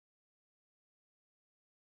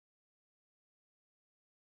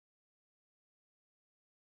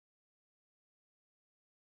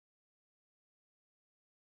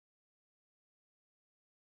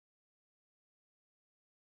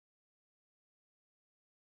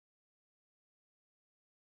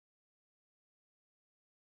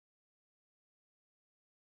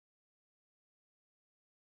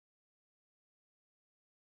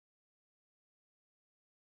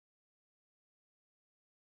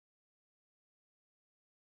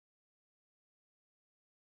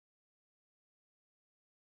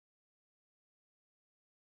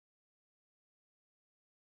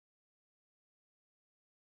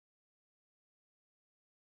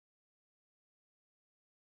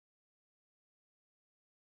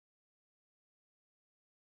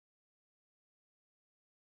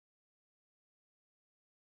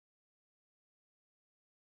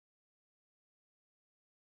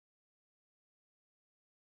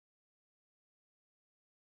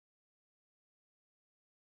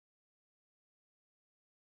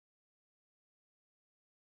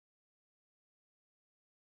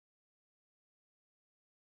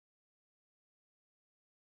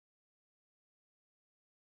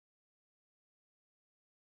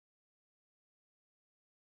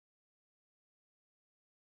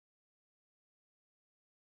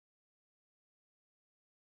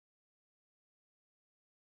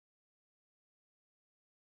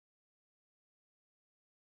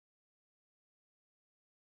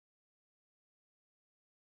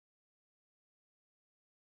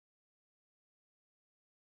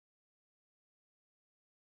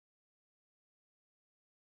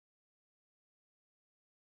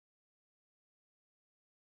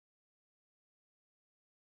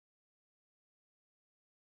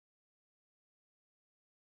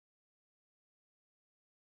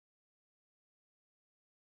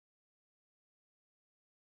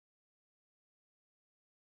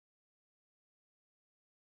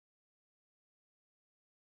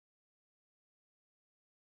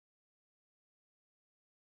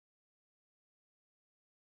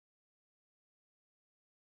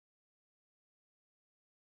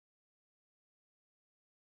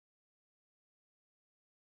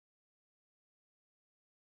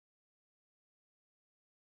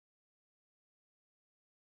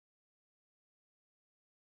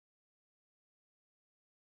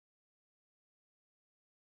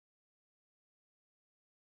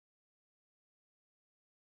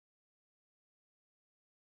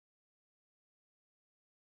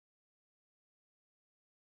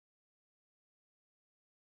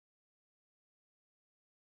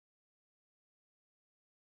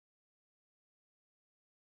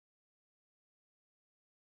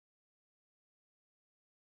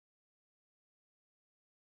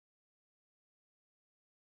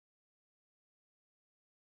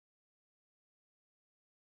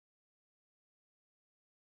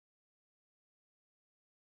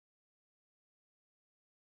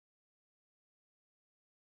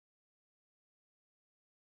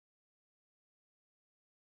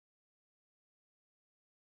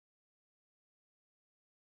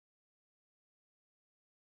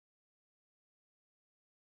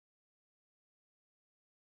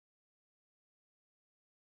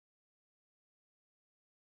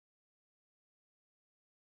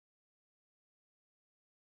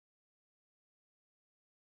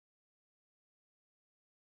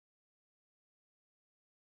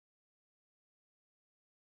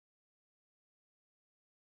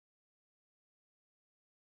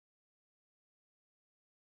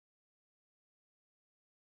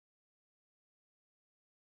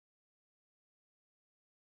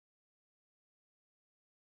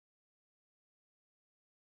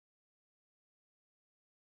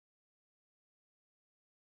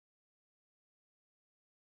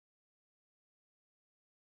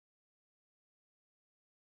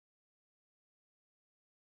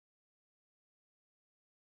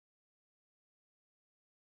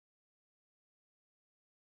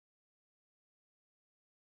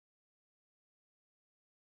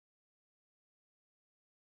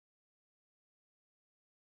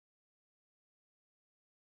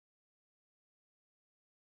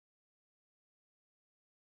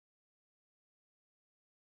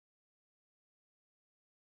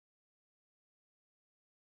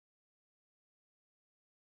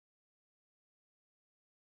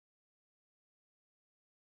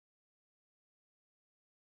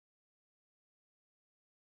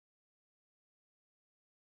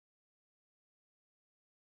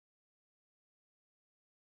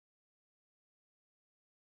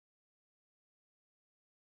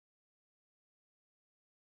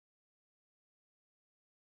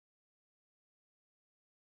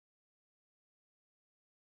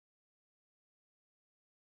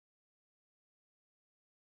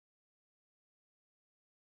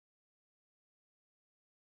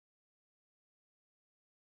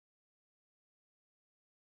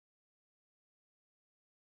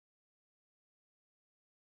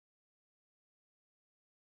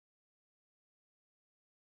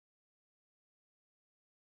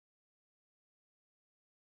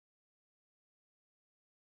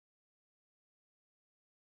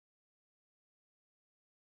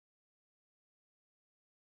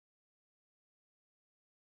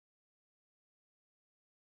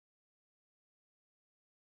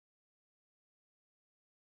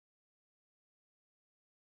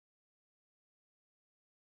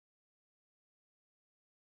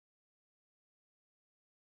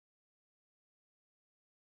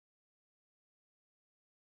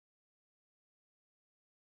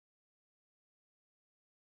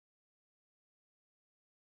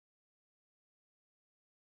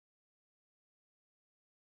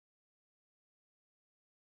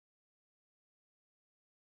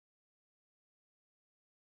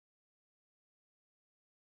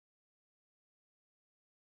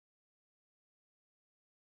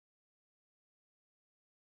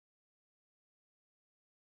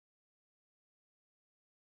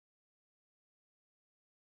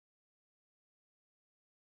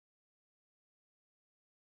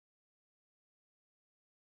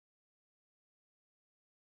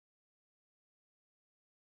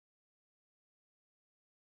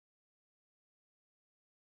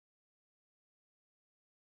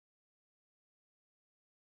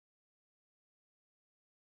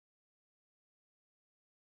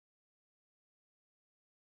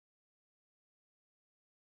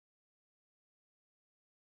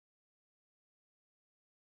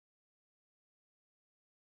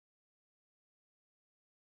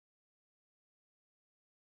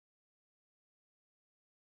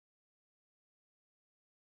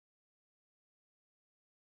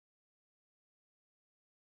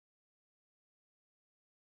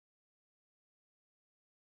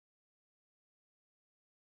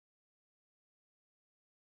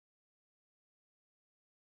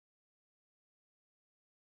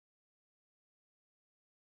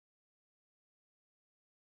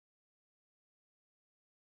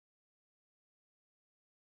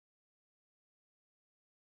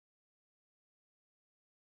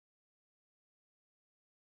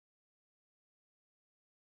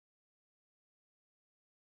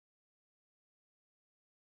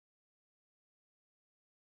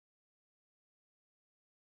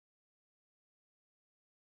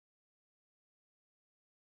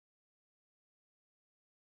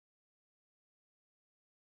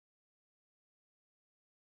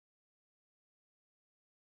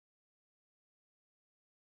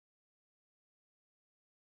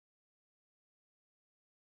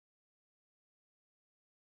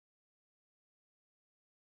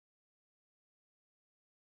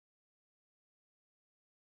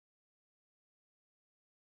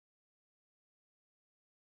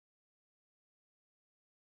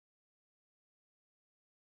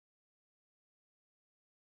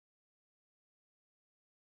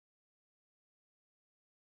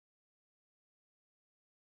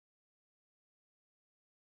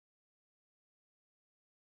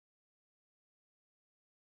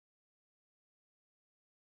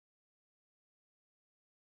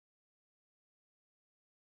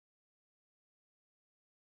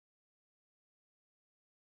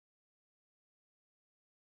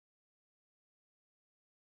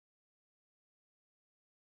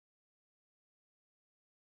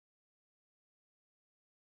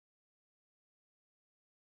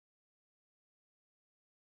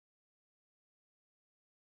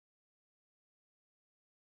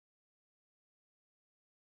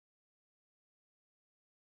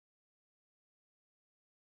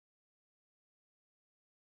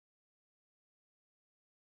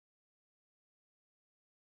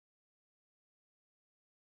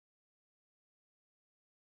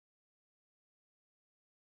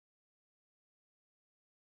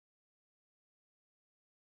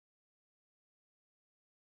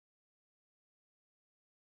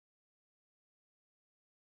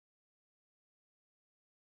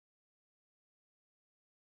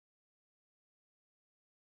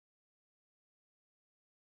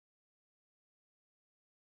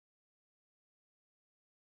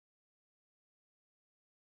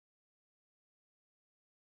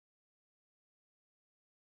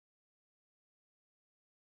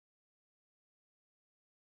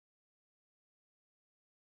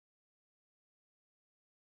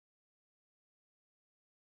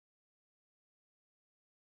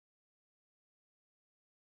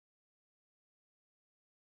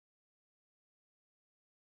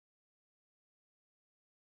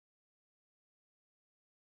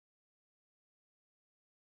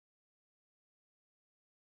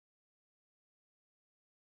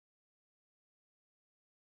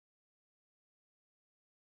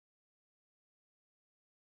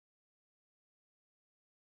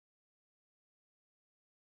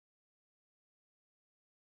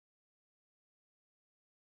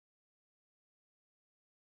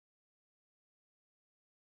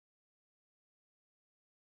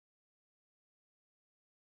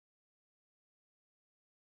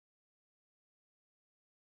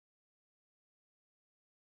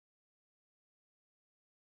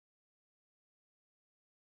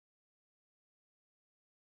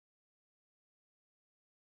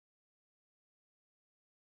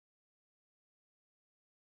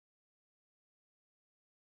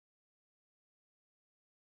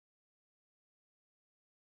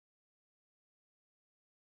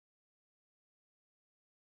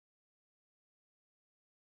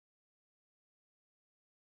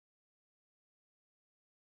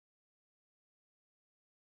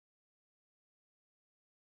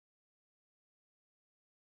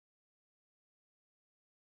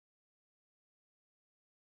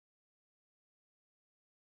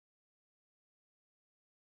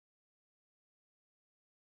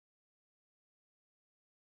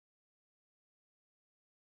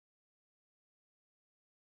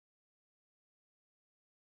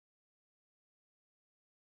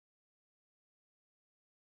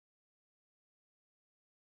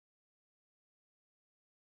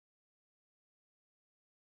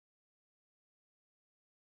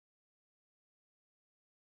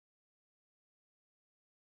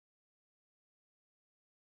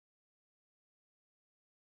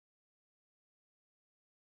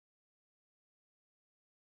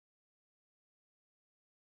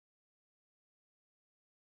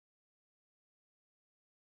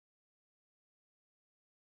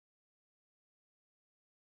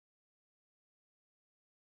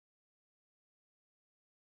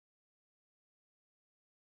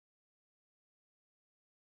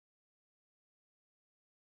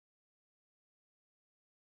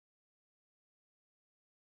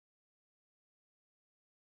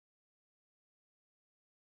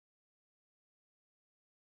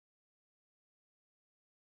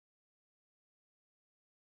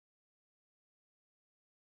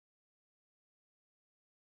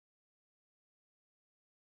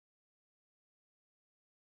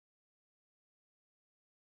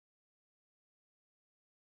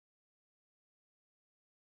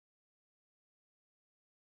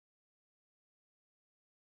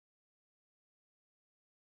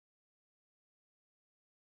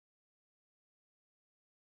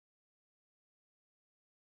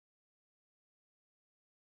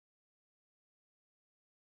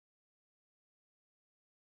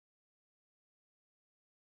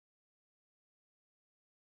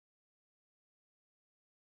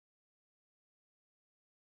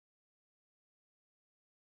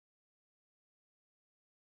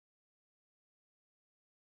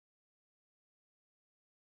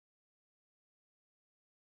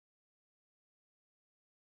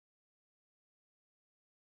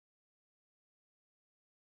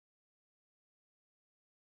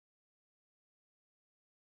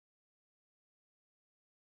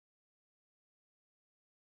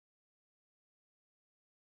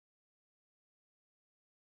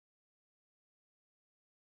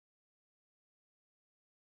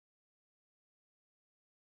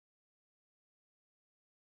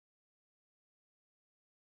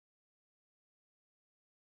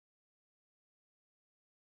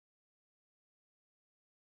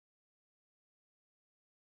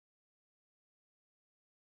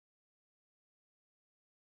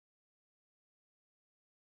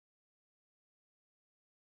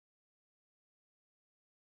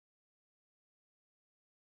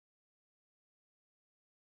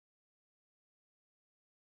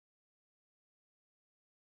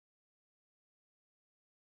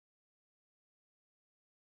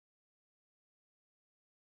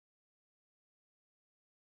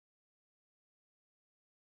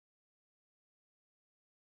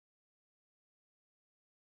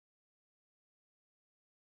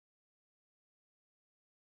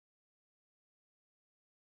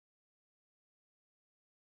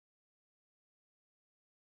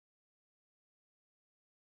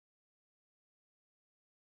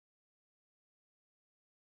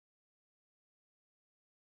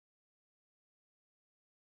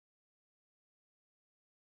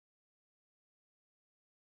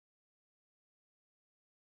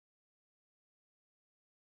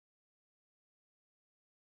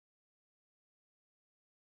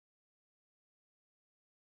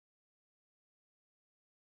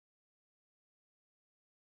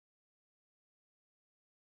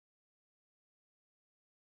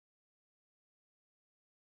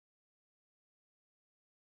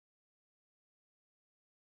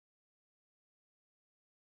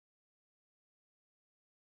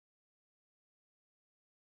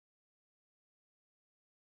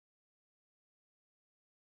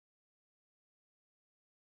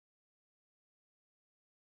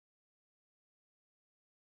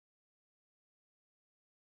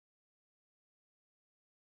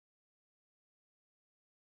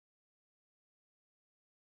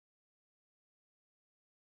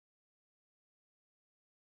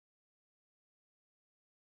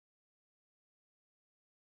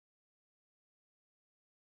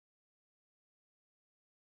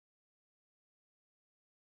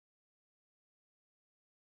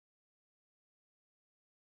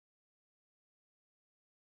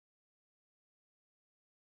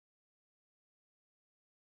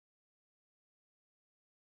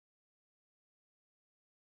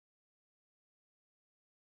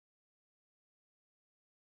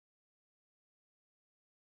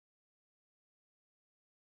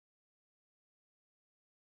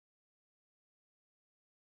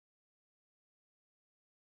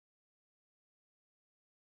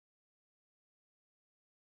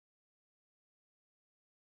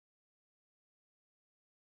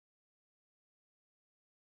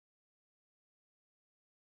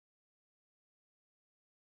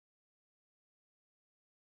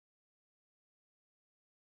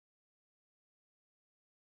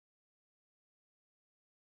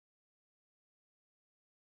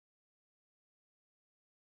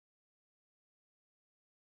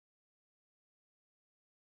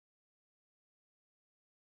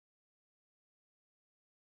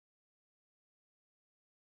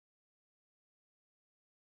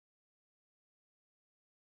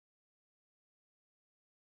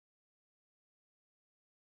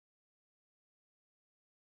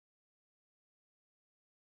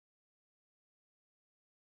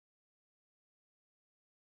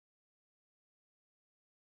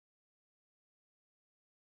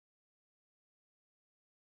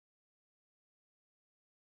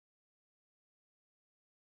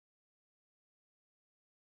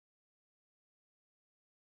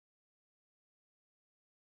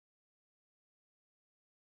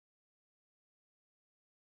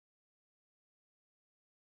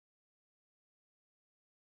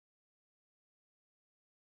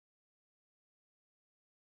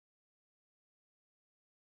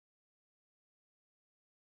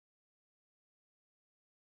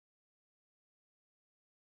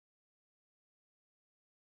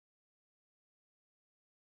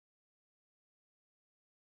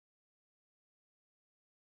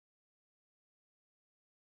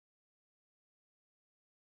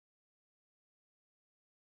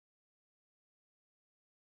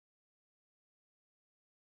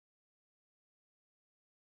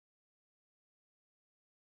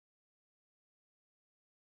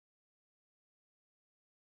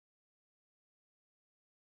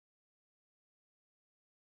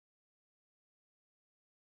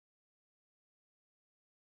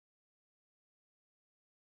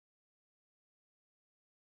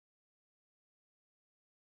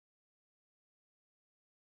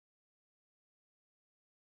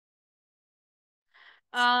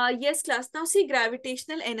 Yes, class. Now see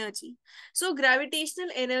gravitational energy. So gravitational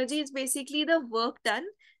energy is basically the work done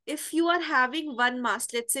if you are having one mass.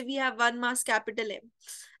 Let's say we have one mass capital M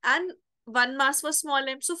and one mass for small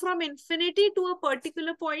m. So from infinity to a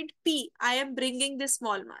particular point P, I am bringing this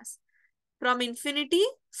small mass. From infinity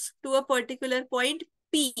to a particular point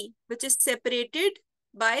P, which is separated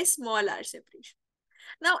by small r separation.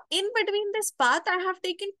 Now, in between this path, I have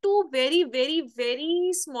taken two very, very,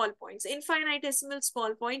 very small points, infinitesimal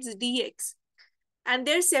small points, dx, and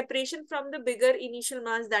their separation from the bigger initial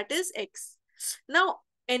mass, that is x. Now,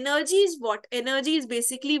 energy is what? Energy is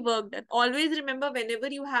basically work done. Always remember, whenever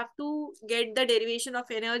you have to get the derivation of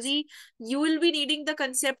energy, you will be needing the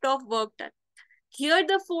concept of work done. Here,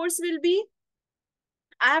 the force will be,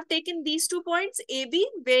 I have taken these 2 points, AB,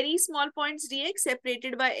 very small points dx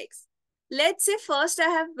separated by x. Let's say first I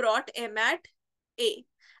have brought M at A.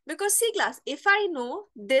 Because see class, if I know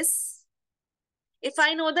this, if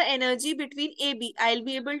I know the energy between AB, I'll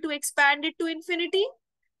be able to expand it to infinity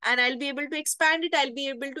and I'll be able to expand it, I'll be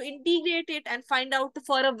able to integrate it and find out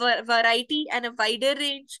for a variety and a wider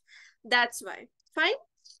range. That's why. Fine.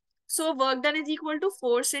 So work done is equal to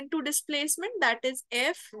force into displacement, that is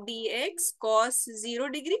F dx cos 0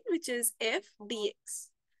 degree, which is F dx.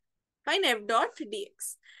 Fine, F dot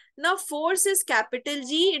dx. Now force is capital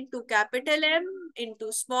G into capital M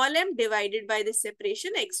into small m divided by the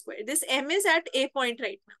separation x squared. This M is at A point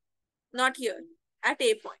right now, not here, at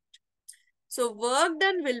A point. So work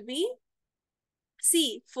done will be,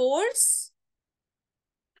 see, force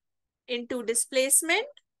into displacement,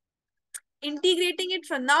 integrating it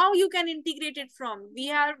from, now you can integrate it from,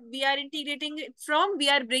 we are integrating it from, we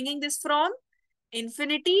are bringing this from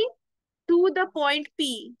infinity to the point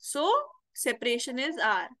P. So separation is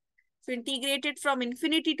R. So integrate it from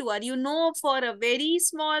infinity to R. You know, for a very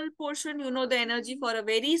small portion, you know the energy for a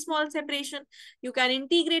very small separation. You can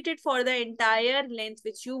integrate it for the entire length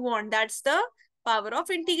which you want. That's the power of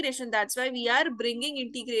integration. That's why we are bringing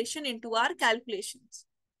integration into our calculations.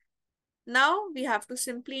 Now we have to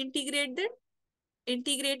simply integrate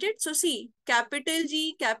it. So see, capital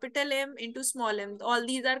G, capital M into small m. All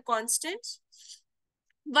these are constants.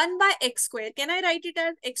 1 by x square. Can I write it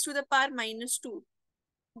as x to the power minus 2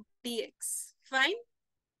 dx? Fine.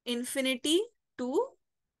 Infinity to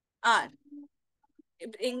r.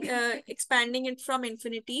 Expanding it from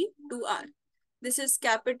infinity to r. This is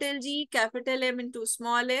capital G, capital M into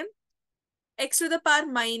small m. X to the power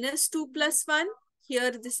minus 2 plus 1.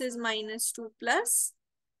 Here this is minus 2 plus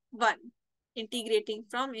 1. Integrating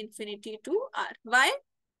from infinity to r. Why?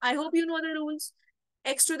 I hope you know the rules.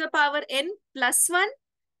 X to the power n plus 1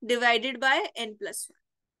 divided by n plus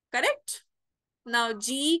 1. Correct? Now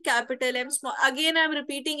G, capital M, small. Again, I'm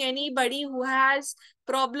repeating, anybody who has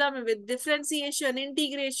problem with differentiation,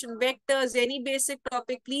 integration, vectors, any basic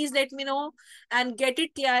topic, please let me know and get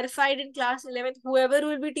it clarified in class 11th. Whoever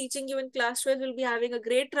will be teaching you in class 12 will be having a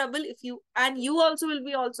great trouble if you, and you also will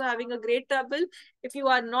be also having a great trouble if you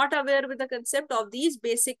are not aware with the concept of these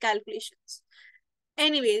basic calculations.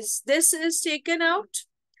 Anyways, this is taken out.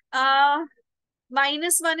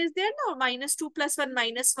 Minus 1 is there now. Minus 2 plus 1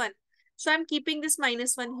 minus 1. So I'm keeping this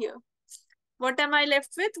minus 1 here. What am I left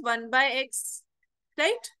with? 1 by x,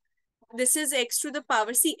 right? This is x to the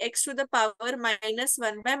power. See, x to the power minus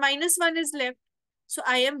 1 by minus 1 is left. So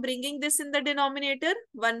I am bringing this in the denominator,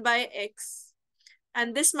 1 by x.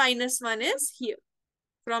 And this minus 1 is here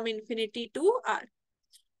from infinity to r.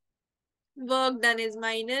 Work done is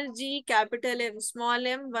minus g, capital M, small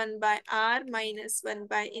m, 1 by r minus 1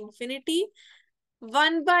 by infinity.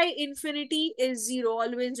 1 by infinity is 0.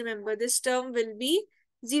 Always remember this term will be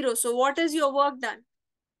 0. So what is your work done?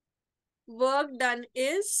 Work done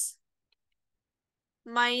is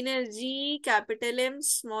minus g, capital M,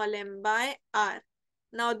 small m by r.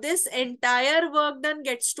 Now this entire work done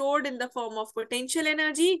gets stored in the form of potential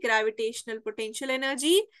energy, gravitational potential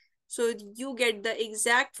energy. So you get the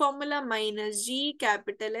exact formula, minus g,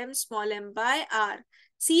 capital M, small m by r.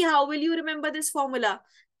 See, how will you remember this formula?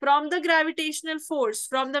 From the gravitational force,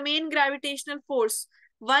 from the main gravitational force,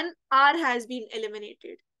 one r has been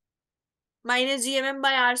eliminated. Minus gmm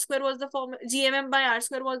by r square was the formula. Gmm by r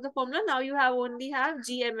square was the formula. Now you only have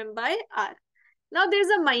gmm by r. Now there's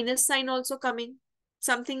a minus sign also coming.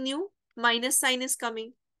 Something new. Minus sign is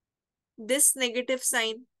coming. This negative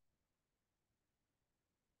sign.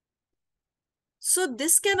 So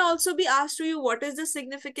this can also be asked to you, what is the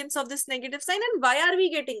significance of this negative sign and why are we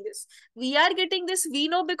getting this? We are getting this, we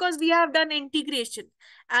know, because we have done integration.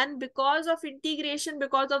 And because of integration,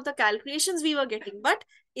 because of the calculations we were getting. But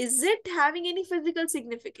is it having any physical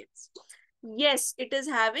significance? Yes, it is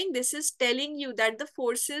having. This is telling you that the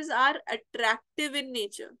forces are attractive in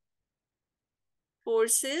nature.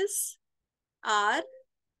 Forces are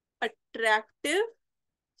attractive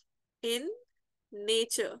in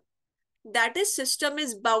nature. That is, system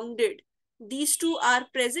is bounded. These two are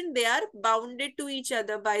present. They are bounded to each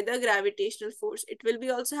other by the gravitational force. It will be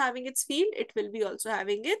also having its field. It will be also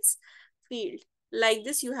having its field. Like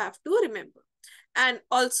this, you have to remember. And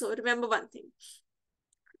also remember one thing.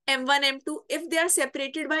 M1, M2, if they are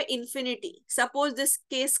separated by infinity, suppose this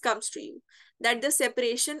case comes to you, that the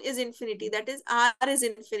separation is infinity, that is R is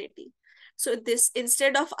infinity. So this,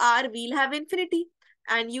 instead of R, we'll have infinity.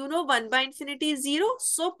 And you know 1 by infinity is 0,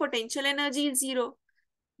 so potential energy is 0.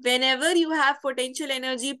 Whenever you have potential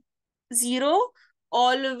energy 0,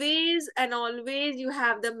 always and always you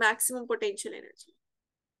have the maximum potential energy.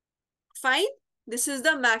 Fine? This is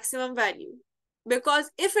the maximum value. Because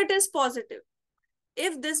if it is positive,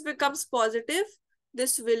 if this becomes positive,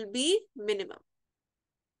 this will be minimum.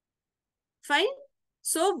 Fine?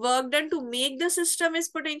 So work done to make the system is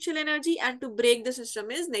potential energy and to break the system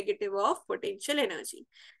is negative of potential energy.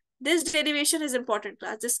 This derivation is important,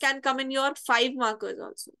 class. This can come in your 5 markers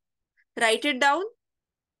also. Write it down.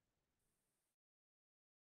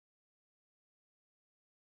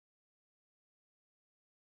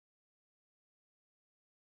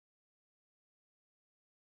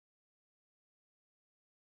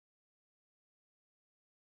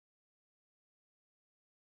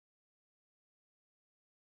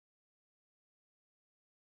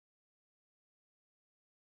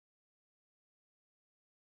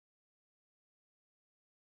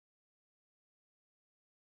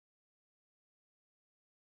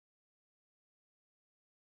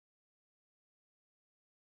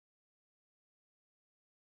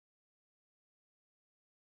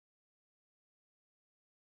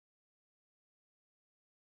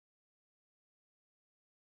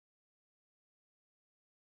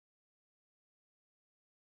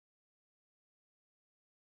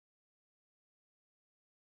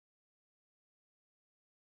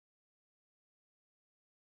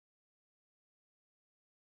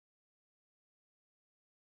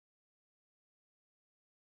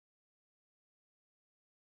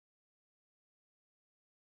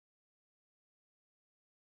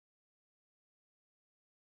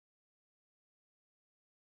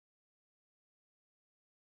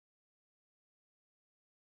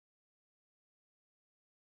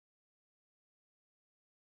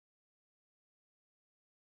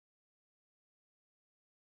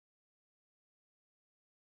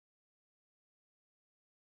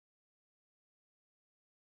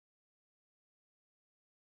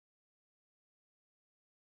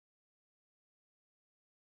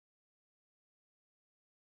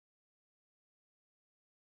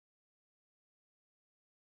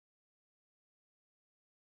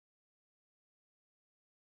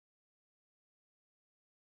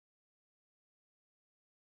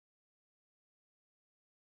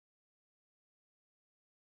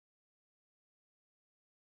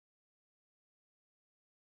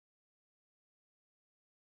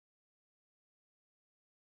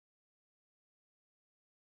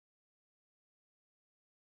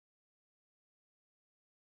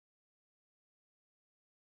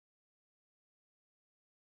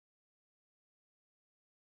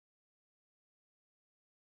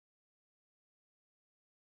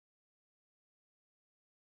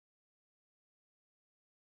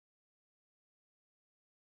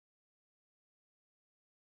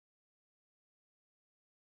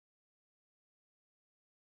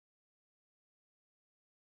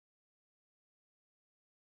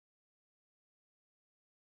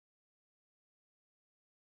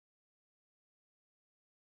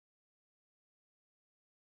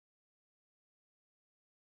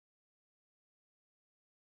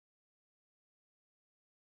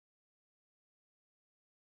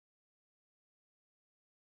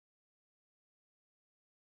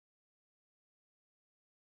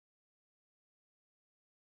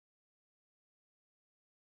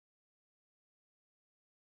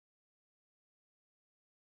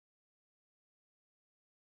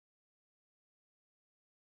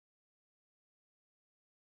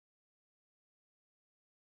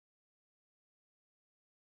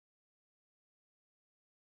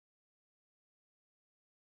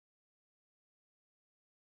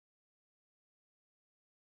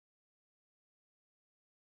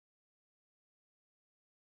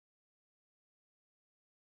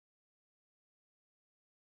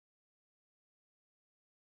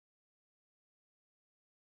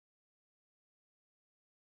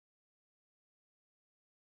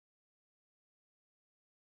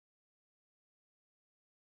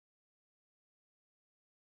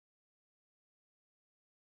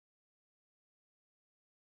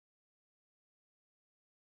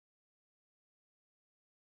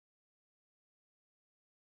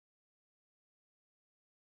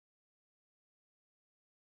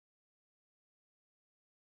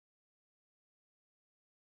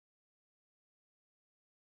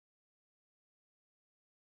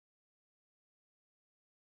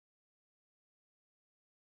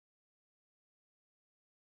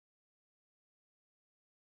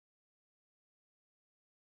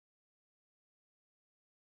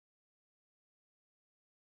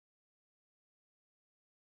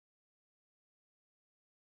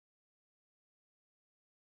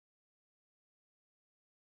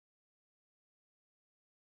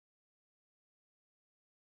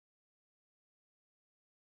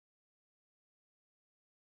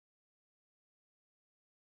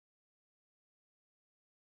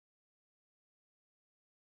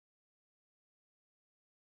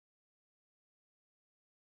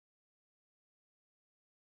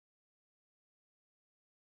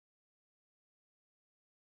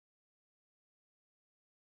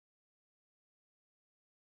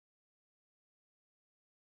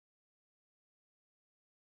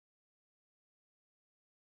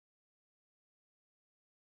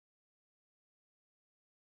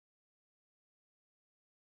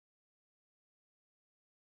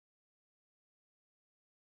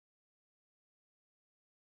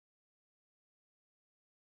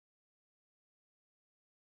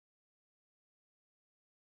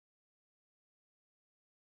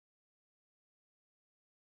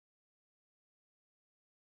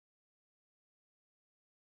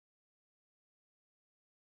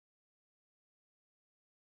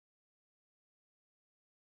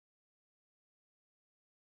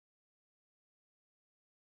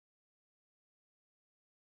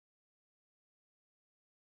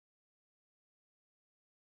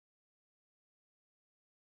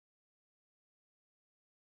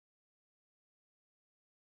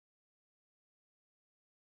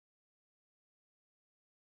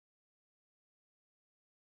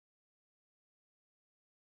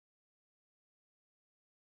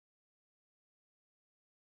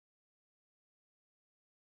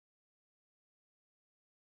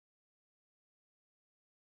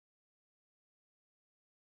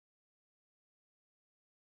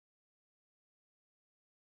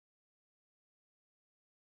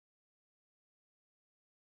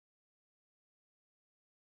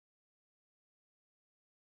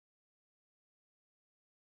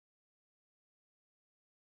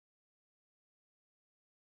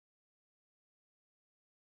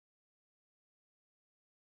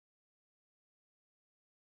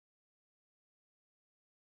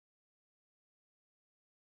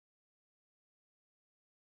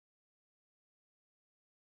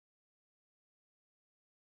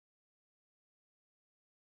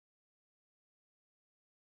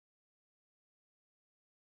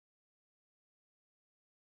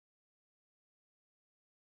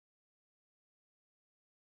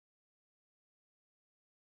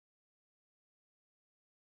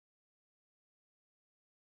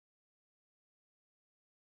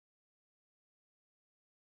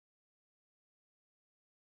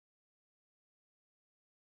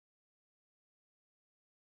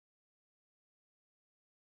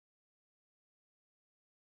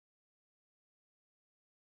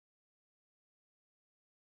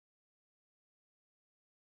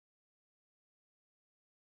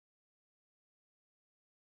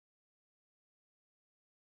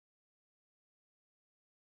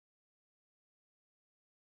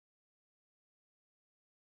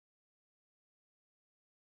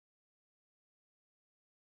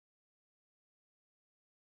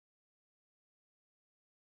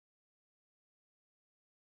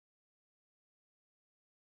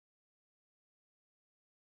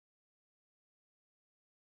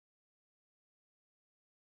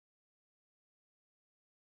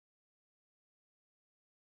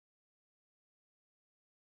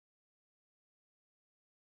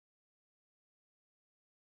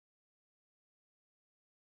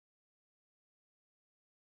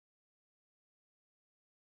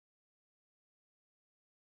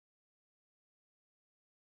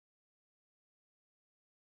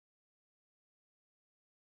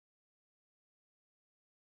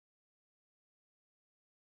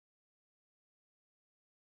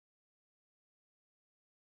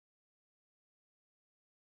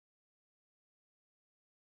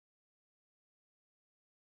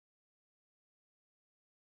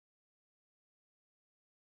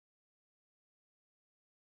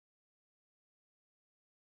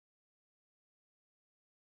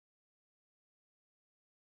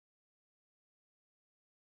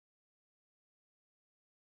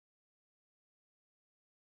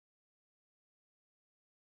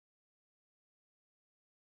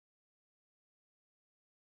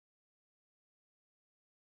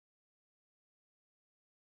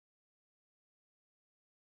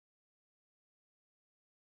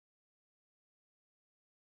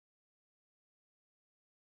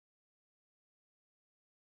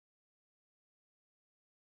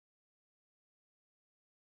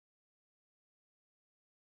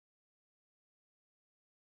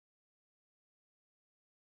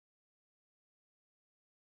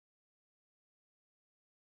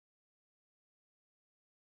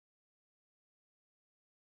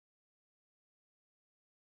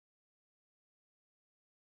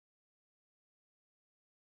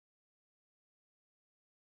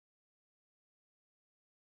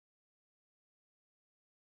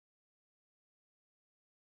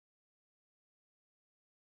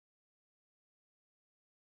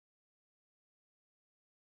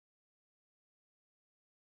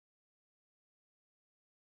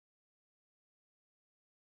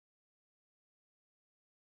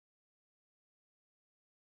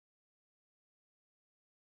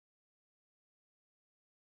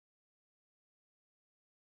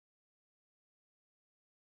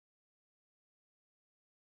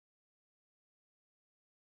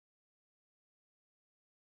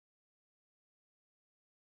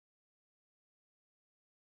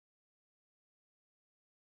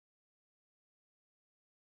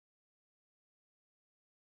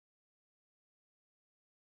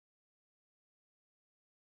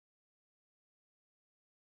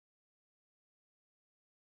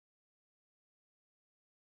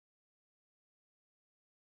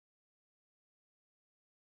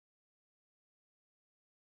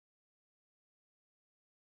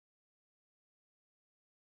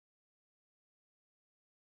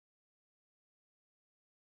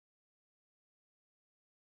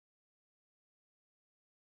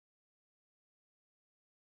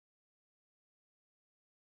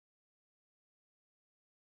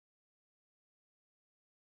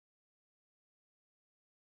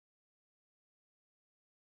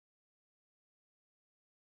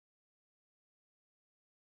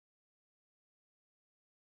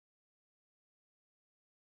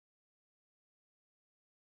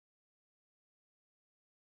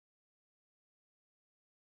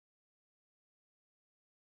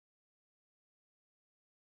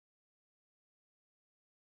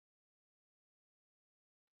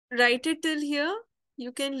 write it till here.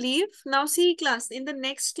 You can leave. Now see class. In the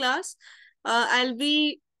next class, I'll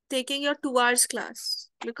be taking your 2 hours class,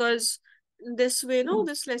 because this way, no,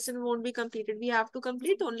 this lesson won't be completed. We have to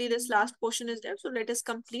complete, only this last portion is there. So let us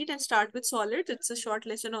complete and start with solid. It's a short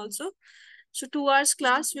lesson also. So 2 hours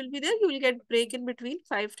class will be there. You will get break in between,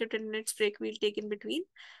 5 to 10 minutes break we'll take in between.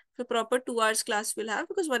 So proper 2 hours class we'll have,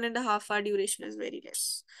 because 1.5 hour duration is very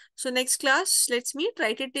less. So next class, let's meet,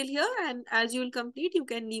 write it till here, and as you will complete, you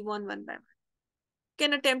can leave on one by one. You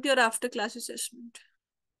can attempt your after class assessment.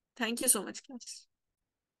 Thank you so much, class.